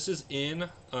 So this is in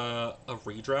a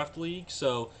redraft league,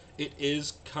 so it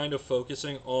is kind of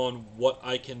focusing on what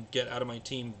I can get out of my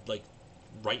team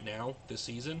right now this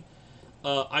season.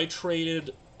 I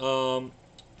traded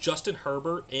Justin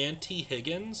Herbert and T.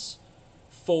 Higgins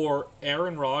for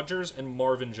Aaron Rodgers and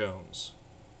Marvin Jones.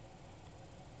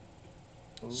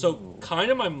 So kind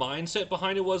of my mindset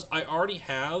behind it was I already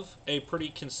have a pretty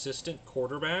consistent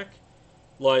quarterback.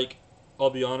 I'll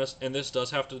be honest, and this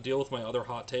does have to deal with my other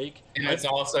hot take. And it's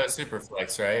also super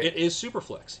flex, right? It is super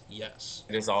flex, yes.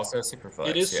 It is also super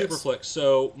flex. It is super flex.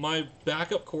 So my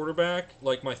backup quarterback,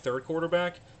 my third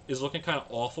quarterback, is looking kind of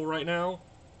awful right now.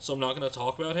 So I'm not going to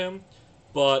talk about him.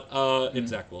 But it's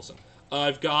Zach Wilson.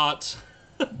 I've got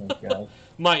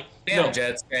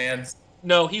Jets fans.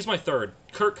 No, he's my third.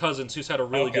 Kirk Cousins, who's had a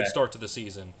really good start to the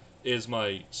season, is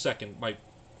my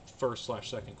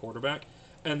first/second quarterback.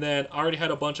 And then I already had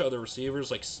a bunch of other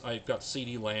receivers. I've got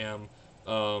CeeDee Lamb,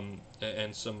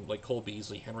 and some Cole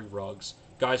Beasley, Henry Ruggs,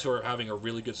 guys who are having a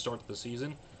really good start to the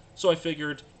season. So I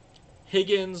figured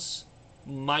Higgins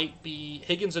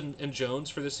and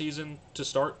Jones for this season to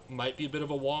start might be a bit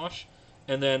of a wash.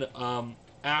 And then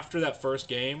after that first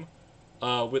game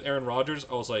with Aaron Rodgers,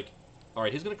 I was like, all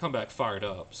right, he's going to come back fired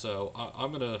up. So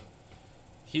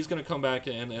he's going to come back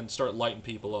and start lighting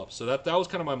people up. So that was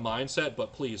kind of my mindset,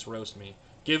 but please roast me.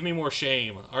 Give me more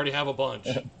shame. I already have a bunch.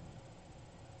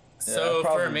 So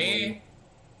for me,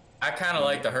 I kind of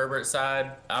like the Herbert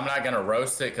side. I'm not going to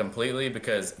roast it completely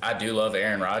because I do love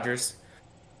Aaron Rodgers.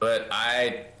 But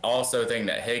I also think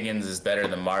that Higgins is better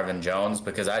than Marvin Jones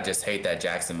because I just hate that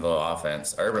Jacksonville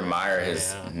offense. Urban Meyer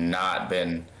has Yeah. not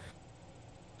been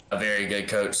a very good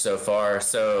coach so far.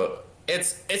 So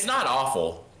it's not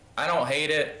awful. I don't hate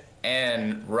it.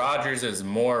 And Rodgers is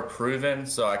more proven,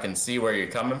 so I can see where you're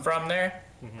coming from there.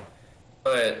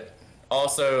 But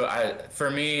also, for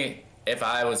me, if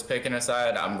I was picking a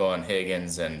side, I'm going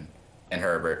Higgins and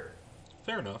Herbert.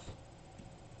 Fair enough.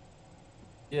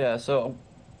 Yeah, so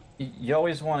you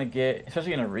always want to get,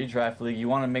 especially in a redraft league, you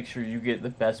want to make sure you get the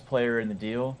best player in the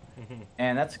deal,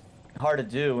 and that's hard to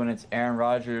do when it's Aaron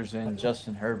Rodgers and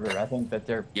Justin Herbert. I think that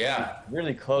they're Yeah.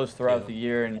 really close throughout Yeah. the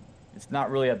year, and it's not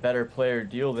really a better player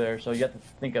deal there. So you have to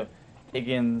think of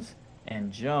Higgins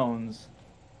and Jones,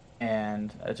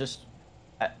 and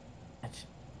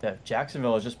that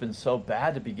Jacksonville has just been so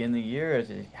bad to begin the year.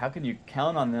 How can you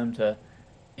count on them to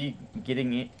be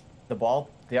getting the ball?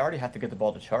 They already have to get the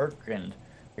ball to Chark, and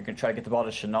they're going to try to get the ball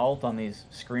to Chenault on these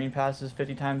screen passes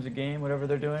 50 times a game, whatever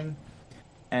they're doing.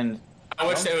 And I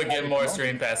wish they would give more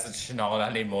screen passes to Chenault.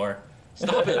 I need more.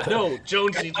 Stop it. No,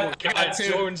 Jones needs more.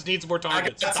 Jones needs more I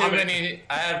targets. got Stop too it. many.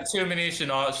 I have too many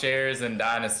Chenault shares in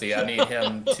Dynasty. I need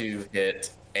him to hit,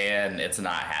 and it's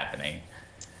not happening.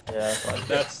 yeah, it's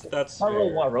like, That's not really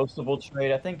fair. a roastable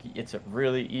trade. I think it's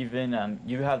really even.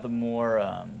 You have the more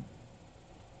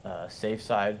safe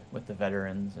side with the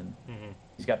veterans, and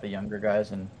he's got the younger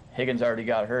guys, and Higgins already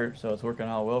got hurt, so it's working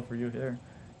out well for you here.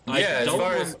 I Yeah, as don't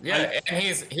far rem- as and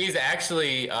he's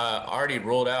actually already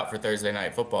ruled out for Thursday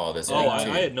Night Football this Oh, week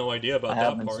too. I had no idea about I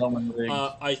have that in part. so many leagues.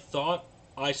 I thought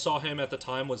I saw him at the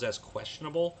time was as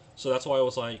questionable, so that's why I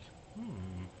was like,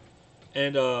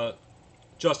 And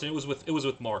Justin, it was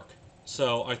with Mark,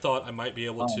 so I thought I might be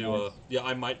able Oh, to, nice.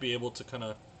 I might be able to kind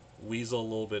of weasel a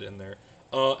little bit in there.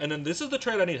 And then this is the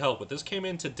trade I need help with. This came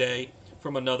in today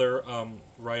from another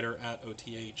writer at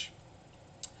OTH.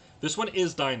 This one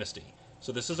is Dynasty,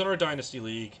 so this is in our Dynasty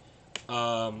league.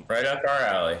 Right up our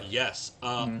alley. Yes,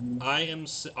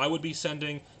 Mhm. I would be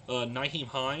sending Naheem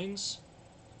Hines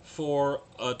for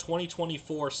a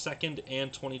 2024 second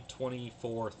and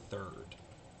 2024 third.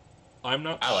 I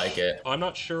like it. I'm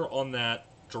not sure on that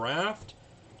draft,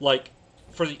 like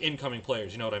for the incoming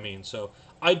players. You know what I mean? So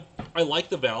I like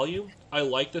the value. I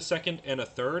like the second and a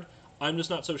third. I'm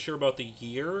just not so sure about the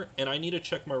year, and I need to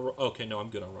check my. Okay, no, I'm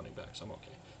good on running backs. I'm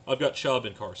okay. I've got Chubb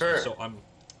and Carson, Sure. so I'm.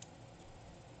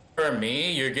 For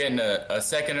me, you're getting a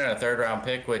second and a third round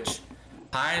pick, which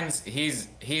Hines he's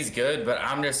good, but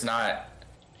I'm just not.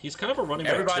 He's kind of a running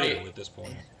back Everybody- too at this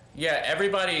point. Yeah,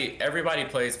 everybody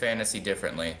plays fantasy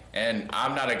differently, and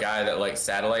I'm not a guy that likes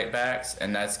satellite backs,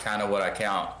 and that's kind of what I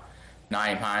count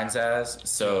Naeem Hines as.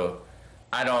 So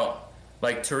I don't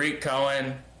like Tariq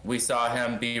Cohen. We saw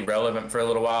him be relevant for a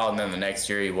little while, and then the next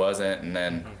year he wasn't, and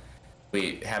then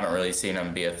we haven't really seen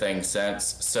him be a thing since.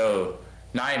 So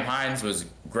Naeem Hines was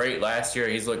great last year.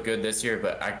 He's looked good this year,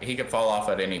 but he could fall off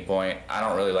at any point. I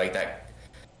don't really like that.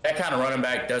 That kind of running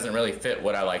back doesn't really fit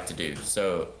what I like to do.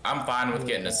 So I'm fine with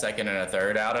getting a second and a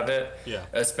third out of it. Yeah.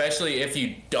 Especially if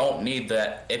you don't need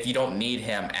that, if you don't need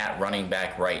him at running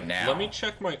back right now. Let me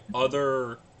check my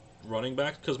other running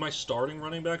backs, because my starting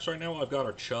running backs right now I've got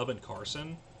are Chubb and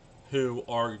Carson, who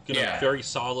are gonna Yeah. very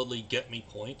solidly get me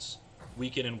points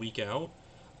week in and week out.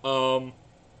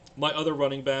 My other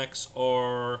running backs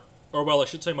are, or well, I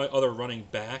should say my other running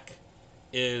back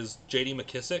is J.D.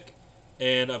 McKissick,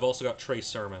 and I've also got Trey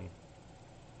Sermon.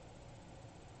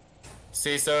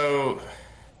 See, so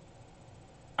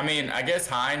I mean, I guess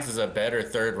Hines is a better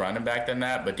third running back than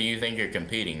that, but do you think you're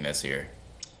competing this year?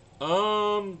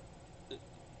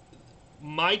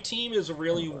 My team is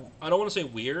really, I don't want to say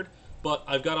weird, but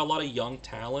I've got a lot of young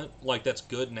talent, like that's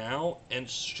good now and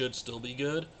should still be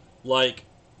good. Like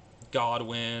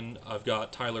Godwin, I've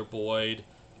got Tyler Boyd.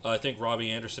 I think Robbie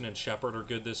Anderson and Shepard are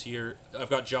good this year. I've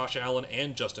got Josh Allen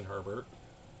and Justin Herbert.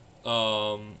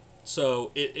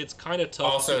 So it's kind of tough.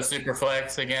 Also, to,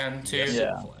 Superflex again too. Yes,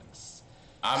 Yeah. flex.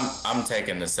 I'm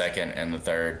taking the second and the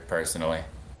third personally.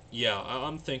 Yeah,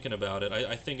 I'm thinking about it.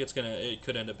 I think it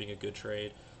could end up being a good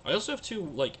trade. I also have two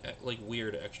like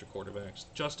weird extra quarterbacks.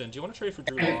 Justin, do you want to trade for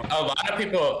Drew Lock? A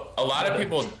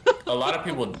lot of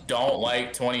people don't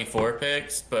like 24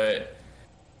 picks, but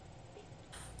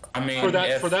I mean, For that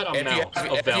if amount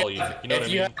of value, you know what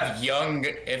I mean?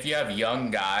 If you have young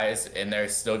guys and they're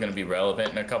still going to be relevant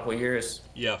in a couple of years,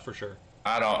 Yeah, for sure.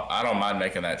 I don't mind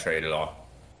making that trade at all.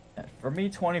 For me,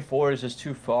 24 is just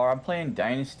too far. I'm playing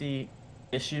Dynasty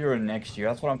this year or next year.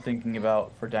 That's what I'm thinking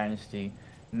about for Dynasty.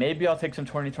 Maybe I'll take some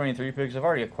 2023 picks. I've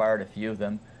already acquired a few of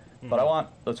them. but I want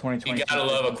the 2020. You gotta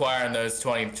love acquiring those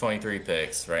 2023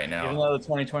 picks right Even now. though the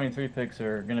 2023 picks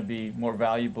are going to be more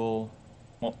valuable,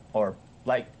 or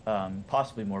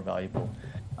possibly more valuable.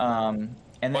 And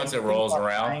then Once it think rolls about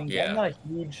around, Hines. yeah. I'm not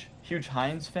a huge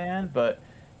Hines fan, but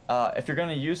if you're going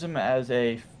to use him as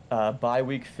a bye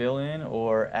week fill-in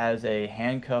or as a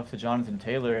handcuff to Jonathan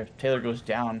Taylor, if Taylor goes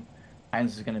down,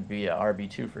 Hines is going to be a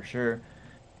RB2 for sure.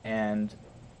 And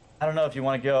I don't know if you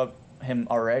want to give up him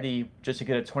already just to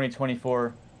get a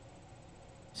 2024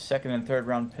 second and third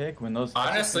round pick when those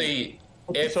Honestly,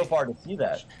 it's so far to see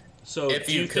that. So If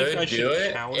do you you think could I do should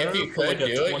it- counter if you for like could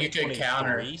a do it, you could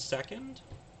counter. 2023 second?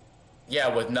 yeah,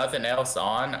 with nothing else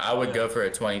on, I would Yeah. go for a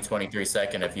 2023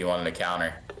 second if you wanted to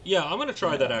counter. Yeah, I'm gonna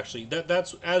try that actually.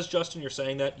 That's as Justin, you're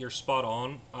saying that you're spot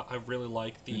on. I really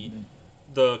like the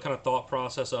kind of thought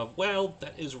process of, well,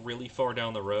 that is really far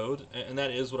down the road, and that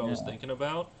is what I was Yeah. thinking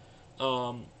about.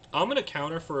 I'm gonna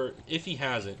counter for if he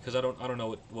has it because I don't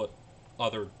know what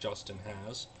other Justin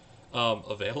has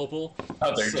available.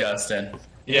 Other So- Justin.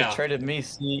 He just traded me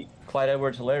Clyde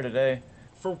Edwards-Helaire today.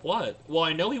 For what? Well,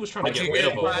 I know he was trying to What'd get you rid get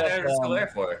of him. Clyde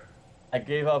Edwards-Helaire for? I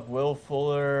gave up Will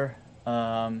Fuller,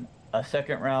 a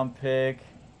second round pick,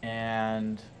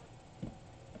 and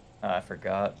I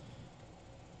forgot.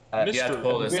 You have to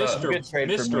pull this up. Good trade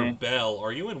for me. Mr. Bell,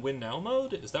 are you in win now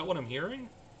mode? Is that what I'm hearing?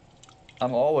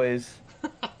 I'm always.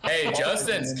 Hey,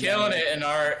 Justin's killing it in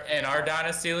our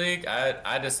dynasty league.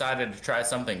 I decided to try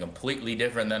something completely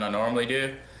different than I normally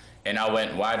do, and I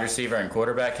went wide receiver and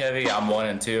quarterback heavy. I'm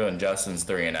 1-2, and Justin's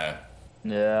 3-0.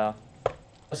 Yeah.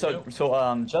 So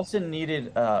Justin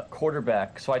needed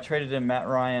quarterback, so I traded in Matt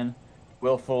Ryan,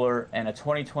 Will Fuller, and a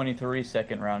 2023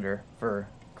 second rounder for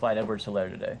Clyde Edwards-Helaire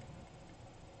today.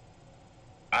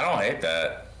 I don't hate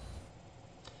that.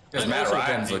 Because I Matt also don't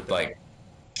Ryan's hate looked that. like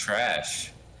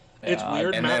trash. It's Yeah,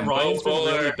 weird. and Matt then Will Ryan's been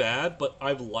really Fuller- bad, but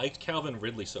I've liked Calvin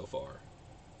Ridley so far.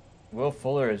 Will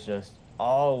Fuller is just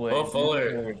always Will Fuller.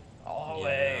 injured.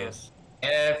 Always.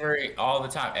 All the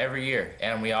time, every year,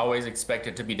 and we always expect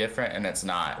it to be different, and it's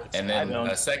not. And I then don't-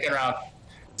 a second round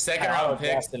I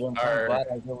picks drafted him. I'm are glad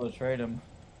I was able to trade him.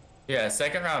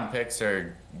 second round picks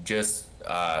are just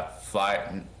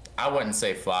fly. I wouldn't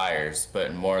say flyers,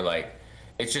 but more like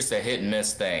it's just a hit and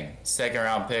miss thing. Second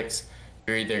round picks,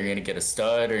 you're either gonna get a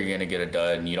stud or you're gonna get a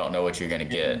dud, and you don't know what you're gonna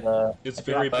get. And, It's if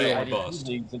very you're not boom or playing bust.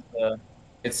 leagues,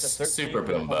 It's the 13th super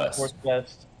boom or bust. 24th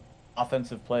best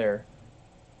offensive player.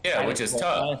 Yeah, which is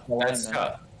tough. That's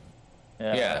tough.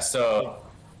 Yeah, so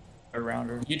A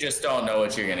rounder. you just don't know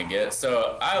what you're gonna get.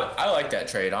 So I like that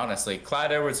trade, honestly.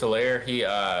 Clyde Edwards-Helaire, he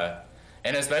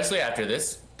and especially after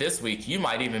this week, you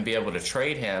might even be able to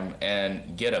trade him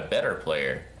and get a better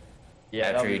player Yeah,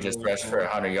 after that'll he be just really rushed cool. for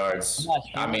 100 yards. I'm not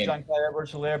I huge mean, on Clyde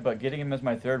Edwards-Helaire, but getting him as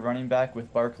my third running back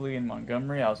with Barkley and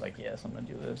Montgomery, I was like, yes, I'm gonna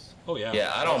do this. Oh yeah.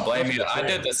 yeah, I don't blame you. I Trade.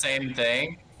 did the same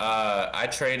thing. I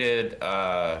traded.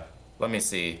 Let me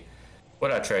see.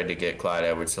 What I tried to get Clyde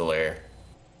Edwards-Helaire.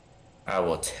 I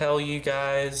will tell you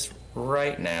guys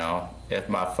right now if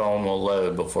my phone will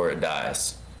load before it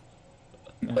dies.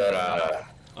 But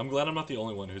I'm glad I'm not the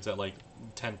only one who's at like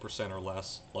 10% or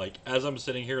less. Like as I'm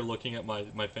sitting here looking at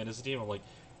my fantasy team, I'm like,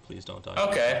 please don't die. please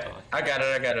okay, don't die. I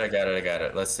got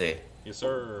it. Let's see. Yes,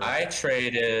 sir. I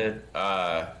traded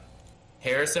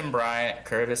Harrison Bryant,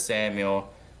 Curtis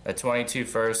Samuel, a 22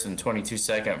 first and 22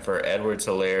 second for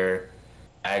Edwards-Helaire,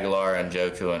 Aguilar, and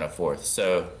Njoku in a fourth.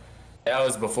 So that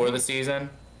was before the season,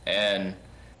 and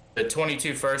the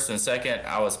 22 first and second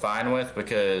I was fine with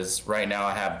because right now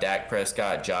I have Dak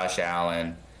Prescott, Josh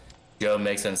Allen, Joe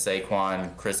Mixon,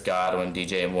 Saquon, Chris Godwin,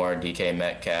 DJ Moore, DK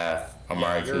Metcalf,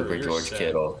 Amari Cooper, George set.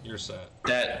 Kittle. You're set.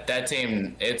 That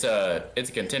team, it's a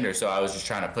contender. So I was just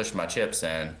trying to push my chips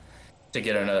in to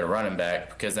get another running back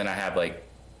because then I have like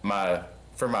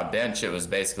for my bench it was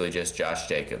basically just Josh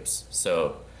Jacobs.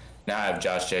 So now I have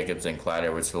Josh Jacobs and Clyde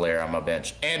Edwards-Helaire on my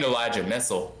bench and Elijah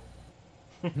Missile.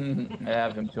 I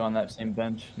have him too on that same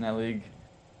bench in that league.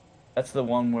 That's the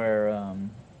one where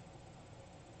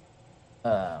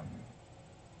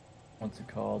what's it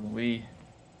called? We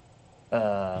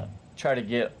try to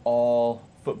get all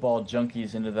football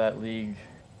junkies into that league.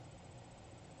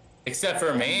 Except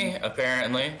for me,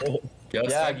 apparently. Yeah,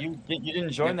 Justin. you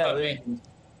didn't join You that put me- league.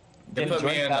 They Didn't put me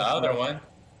join in the past other that. one.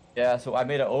 Yeah, so I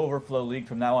made an overflow league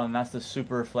from that one, and that's the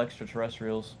Super Flex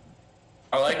Extraterrestrials.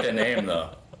 I like the name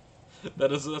though.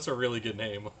 That's a really good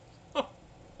name.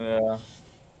 Yeah.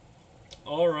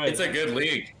 All right. It's a good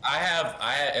league.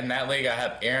 In that league I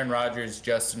have Aaron Rodgers,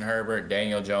 Justin Herbert,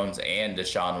 Daniel Jones, and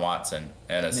Deshaun Watson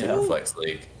in a Superflex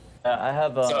league. I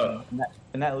have So-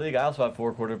 in that league. I also have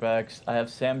 4 quarterbacks. I have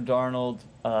Sam Darnold,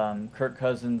 Kirk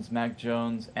Cousins, Mac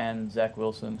Jones, and Zach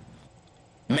Wilson.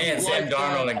 Man, You Sam like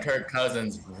Darnold that? and Kirk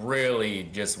Cousins really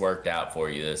just worked out for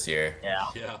you this year. Yeah.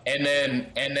 Yeah. And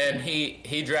then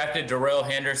he drafted Darrell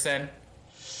Henderson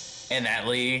in that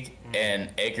league, and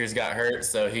Akers got hurt,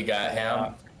 so he got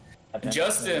him.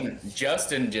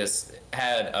 Justin just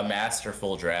had a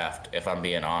masterful draft, if I'm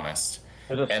being honest.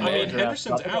 And I mean, then,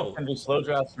 Henderson's out. Can do slow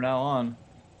drafts from now on.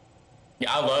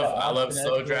 yeah, I love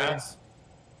slow drafts.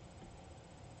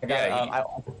 Yeah,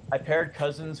 I paired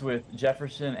Cousins with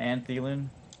Jefferson and Thielen.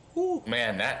 Whew.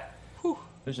 man, that Whew.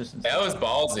 It was just that was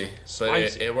ballsy, but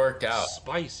Spicy. it worked out.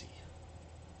 Spicy.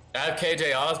 I have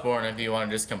KJ Osborne if you want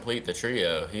to just complete the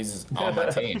trio. He's on my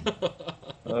team.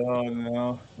 Oh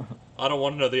no! I don't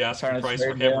want to know the asking Trying to price for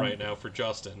trade him him. right now for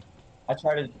Justin. I'm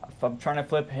trying to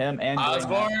flip him and Dwayne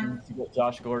Osborne? Haskins to get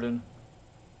Josh Gordon.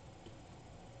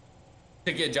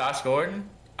 To get Josh Gordon,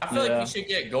 I feel like Yeah. you should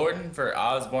get Gordon for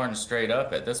Osborne straight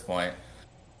up at this point.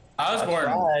 I Osborne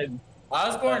tried.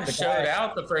 The showed guy-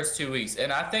 out the first 2 weeks,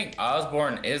 and I think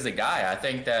Osborne is a guy. I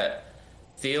think that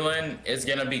Thielen is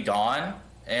going to be gone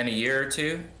in a year or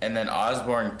two, and then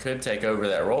Osborne could take over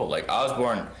that role. Like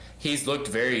Osborne, he's looked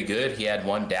very good. He had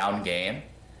one down game,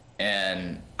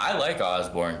 and I like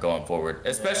Osborne going forward,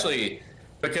 especially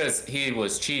because he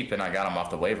was cheap and I got him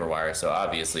off the waiver wire. So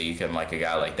obviously you can like a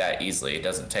guy like that easily. It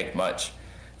doesn't take much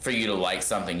for you to like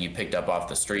something you picked up off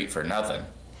the street for nothing.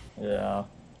 Yeah.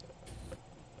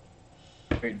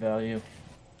 Great value.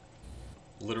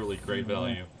 Literally great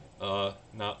value.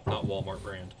 Not Walmart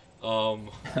brand. Oh,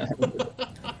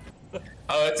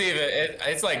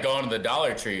 it's like going to the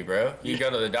Dollar Tree, bro. You go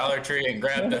to the Dollar Tree and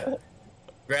grab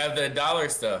the dollar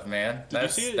stuff, man. Did you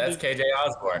That's see it? that's KJ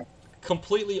Osborne.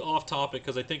 Completely off topic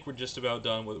because I think we're just about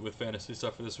done with fantasy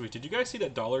stuff for this week. Did you guys see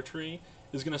that Dollar Tree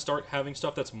is going to start having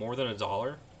stuff that's more than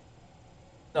 $1?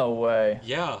 No way.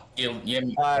 Yeah. You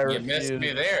I missed refuse.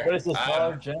 me there. What is this,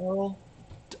 Dollar General?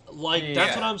 Like,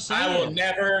 that's what I'm saying. I will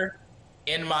never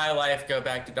in my life go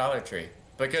back to Dollar Tree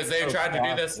because they tried to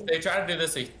do this. They tried to do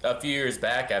this a few years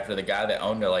back after the guy that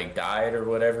owned it like died or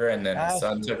whatever, and then his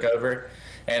son took over.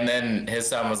 And then his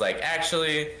son was like,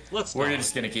 actually, we're not.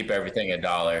 just going to keep everything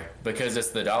 $1 because it's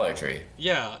the Dollar Tree.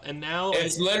 Yeah, and now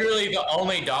It's literally the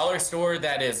only dollar store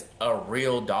that is a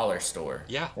real dollar store.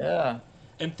 yeah. Yeah.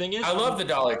 And thing is, I love the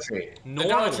Dollar Tree. The Dollar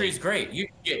Normally- Tree is great. You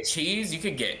could get cheese. You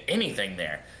could get anything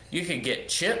there. You could get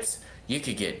chips. You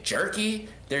could get jerky.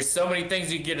 There's so many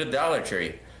things you could get at the Dollar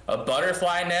Tree. A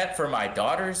butterfly net for my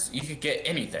daughters. You could get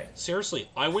anything. seriously,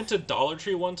 I went to Dollar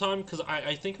Tree one time because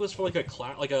I think it was for like a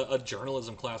class, like a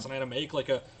journalism class, and I had to make like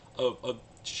a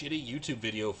shitty YouTube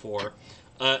video for,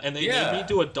 and they made me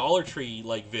do a Dollar Tree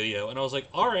like video, and I was like,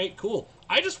 all right, cool.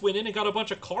 I just went in and got a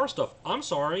bunch of car stuff. I'm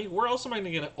sorry, where else am I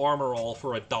gonna get an Armor All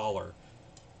for $1?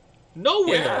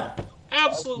 Nowhere, Yeah.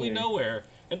 absolutely Okay. nowhere.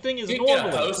 And thing is, You could get a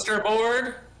normally, poster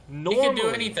board. normally, You could do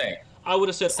anything. I would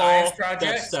have said, Science oh,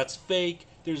 projects? that's fake.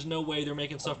 There's no way they're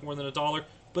making stuff more than $1.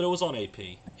 But it was on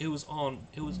AP. It was on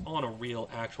a real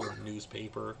actual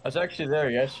newspaper. I was actually there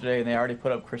yesterday, and they already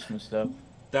put up Christmas stuff.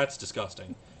 That's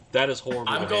disgusting. That is horrible.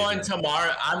 I'm behavior. going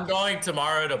tomorrow. I'm going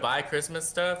tomorrow to buy Christmas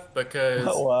stuff because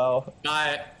Oh wow.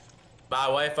 my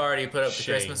wife already put up the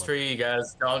Shame. Christmas tree. You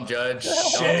guys don't judge.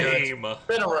 Don't judge. Shame.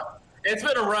 It's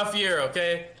been a rough year,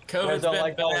 okay? You guys COVID's don't been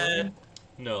like bad. Halloween?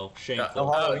 No, No, shameful.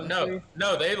 Oh, Halloween no, tree?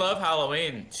 no, they love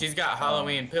Halloween. She's got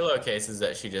Halloween pillowcases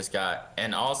that she just got,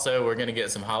 and also we're gonna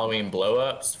get some Halloween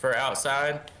blow-ups for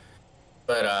outside.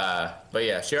 But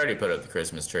yeah, she already put up the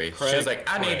Christmas tree. She was like,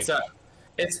 I need Craig. some.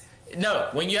 It's no,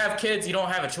 when you have kids, you don't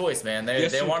have a choice, man. They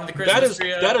Yes, wanted the that Christmas is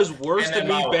tree up, that is worse and than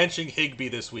then me my- benching Higby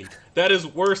this week. That is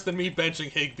worse than me benching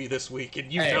Higby this week,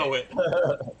 and you Hey. know it.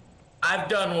 I've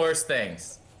done worse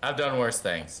things.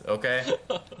 Okay,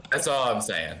 that's all I'm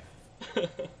saying.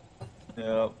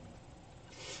 Yeah.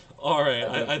 All right,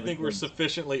 That's I really think we're good.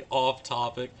 sufficiently off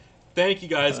topic. Thank you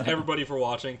guys, everybody, for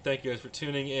watching. Thank you guys for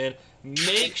tuning in.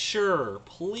 Make sure,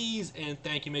 please, and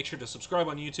thank you, make sure to subscribe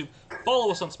on YouTube, follow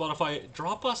us on Spotify,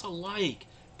 drop us a like.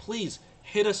 Please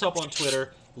hit us up on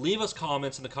Twitter, leave us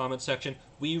comments in the comment section.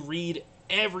 We read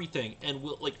everything, and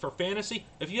we'll, like, for fantasy,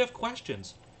 if you have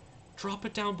questions, drop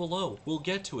it down below. We'll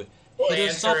get to it. We'll Hit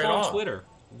us answer up it on all. Twitter.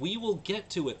 We will get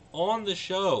to it on the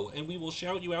show, and we will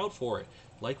shout you out for it,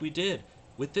 like we did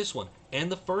with this one, and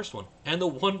the first one, and the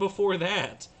one before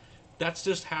that. That's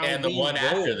just how And the we one roll.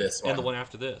 after this And the one. one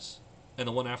after this. And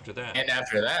the one after that. And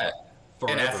after that,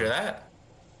 forever. and after that,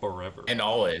 Forever. and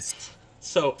always.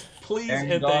 So, please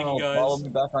Aaron and thank you Donald, follow guys. me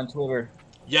back on Twitter.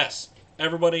 Yes,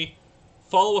 everybody,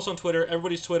 follow us on Twitter.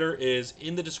 Everybody's Twitter is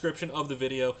in the description of the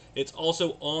video. It's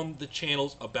also on the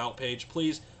channel's About page.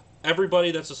 Please,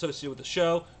 everybody that's associated with the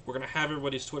show, we're going to have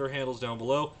everybody's Twitter handles down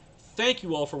below. thank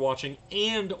you all for watching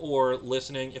and or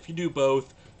listening. If you do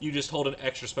both, you just hold an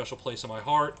extra special place in my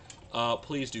heart.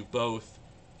 Please do both.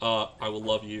 I will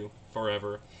love you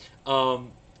forever.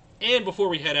 And before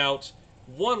we head out,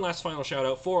 one last final shout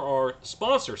out for our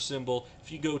sponsor, Symbol.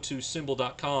 If you go to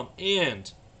Symbol.com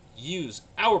and use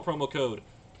our promo code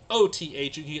OTH,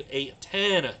 you can get a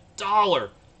 $10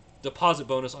 deposit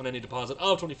bonus on any deposit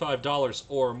of $25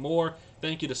 or more.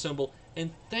 Thank you to Symbol, and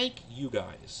thank you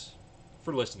guys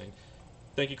for listening.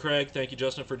 Thank you, Craig. Thank you,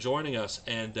 Justin, for joining us,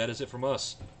 and that is it from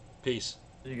us. Peace.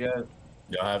 You guys.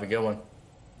 Y'all have a good one.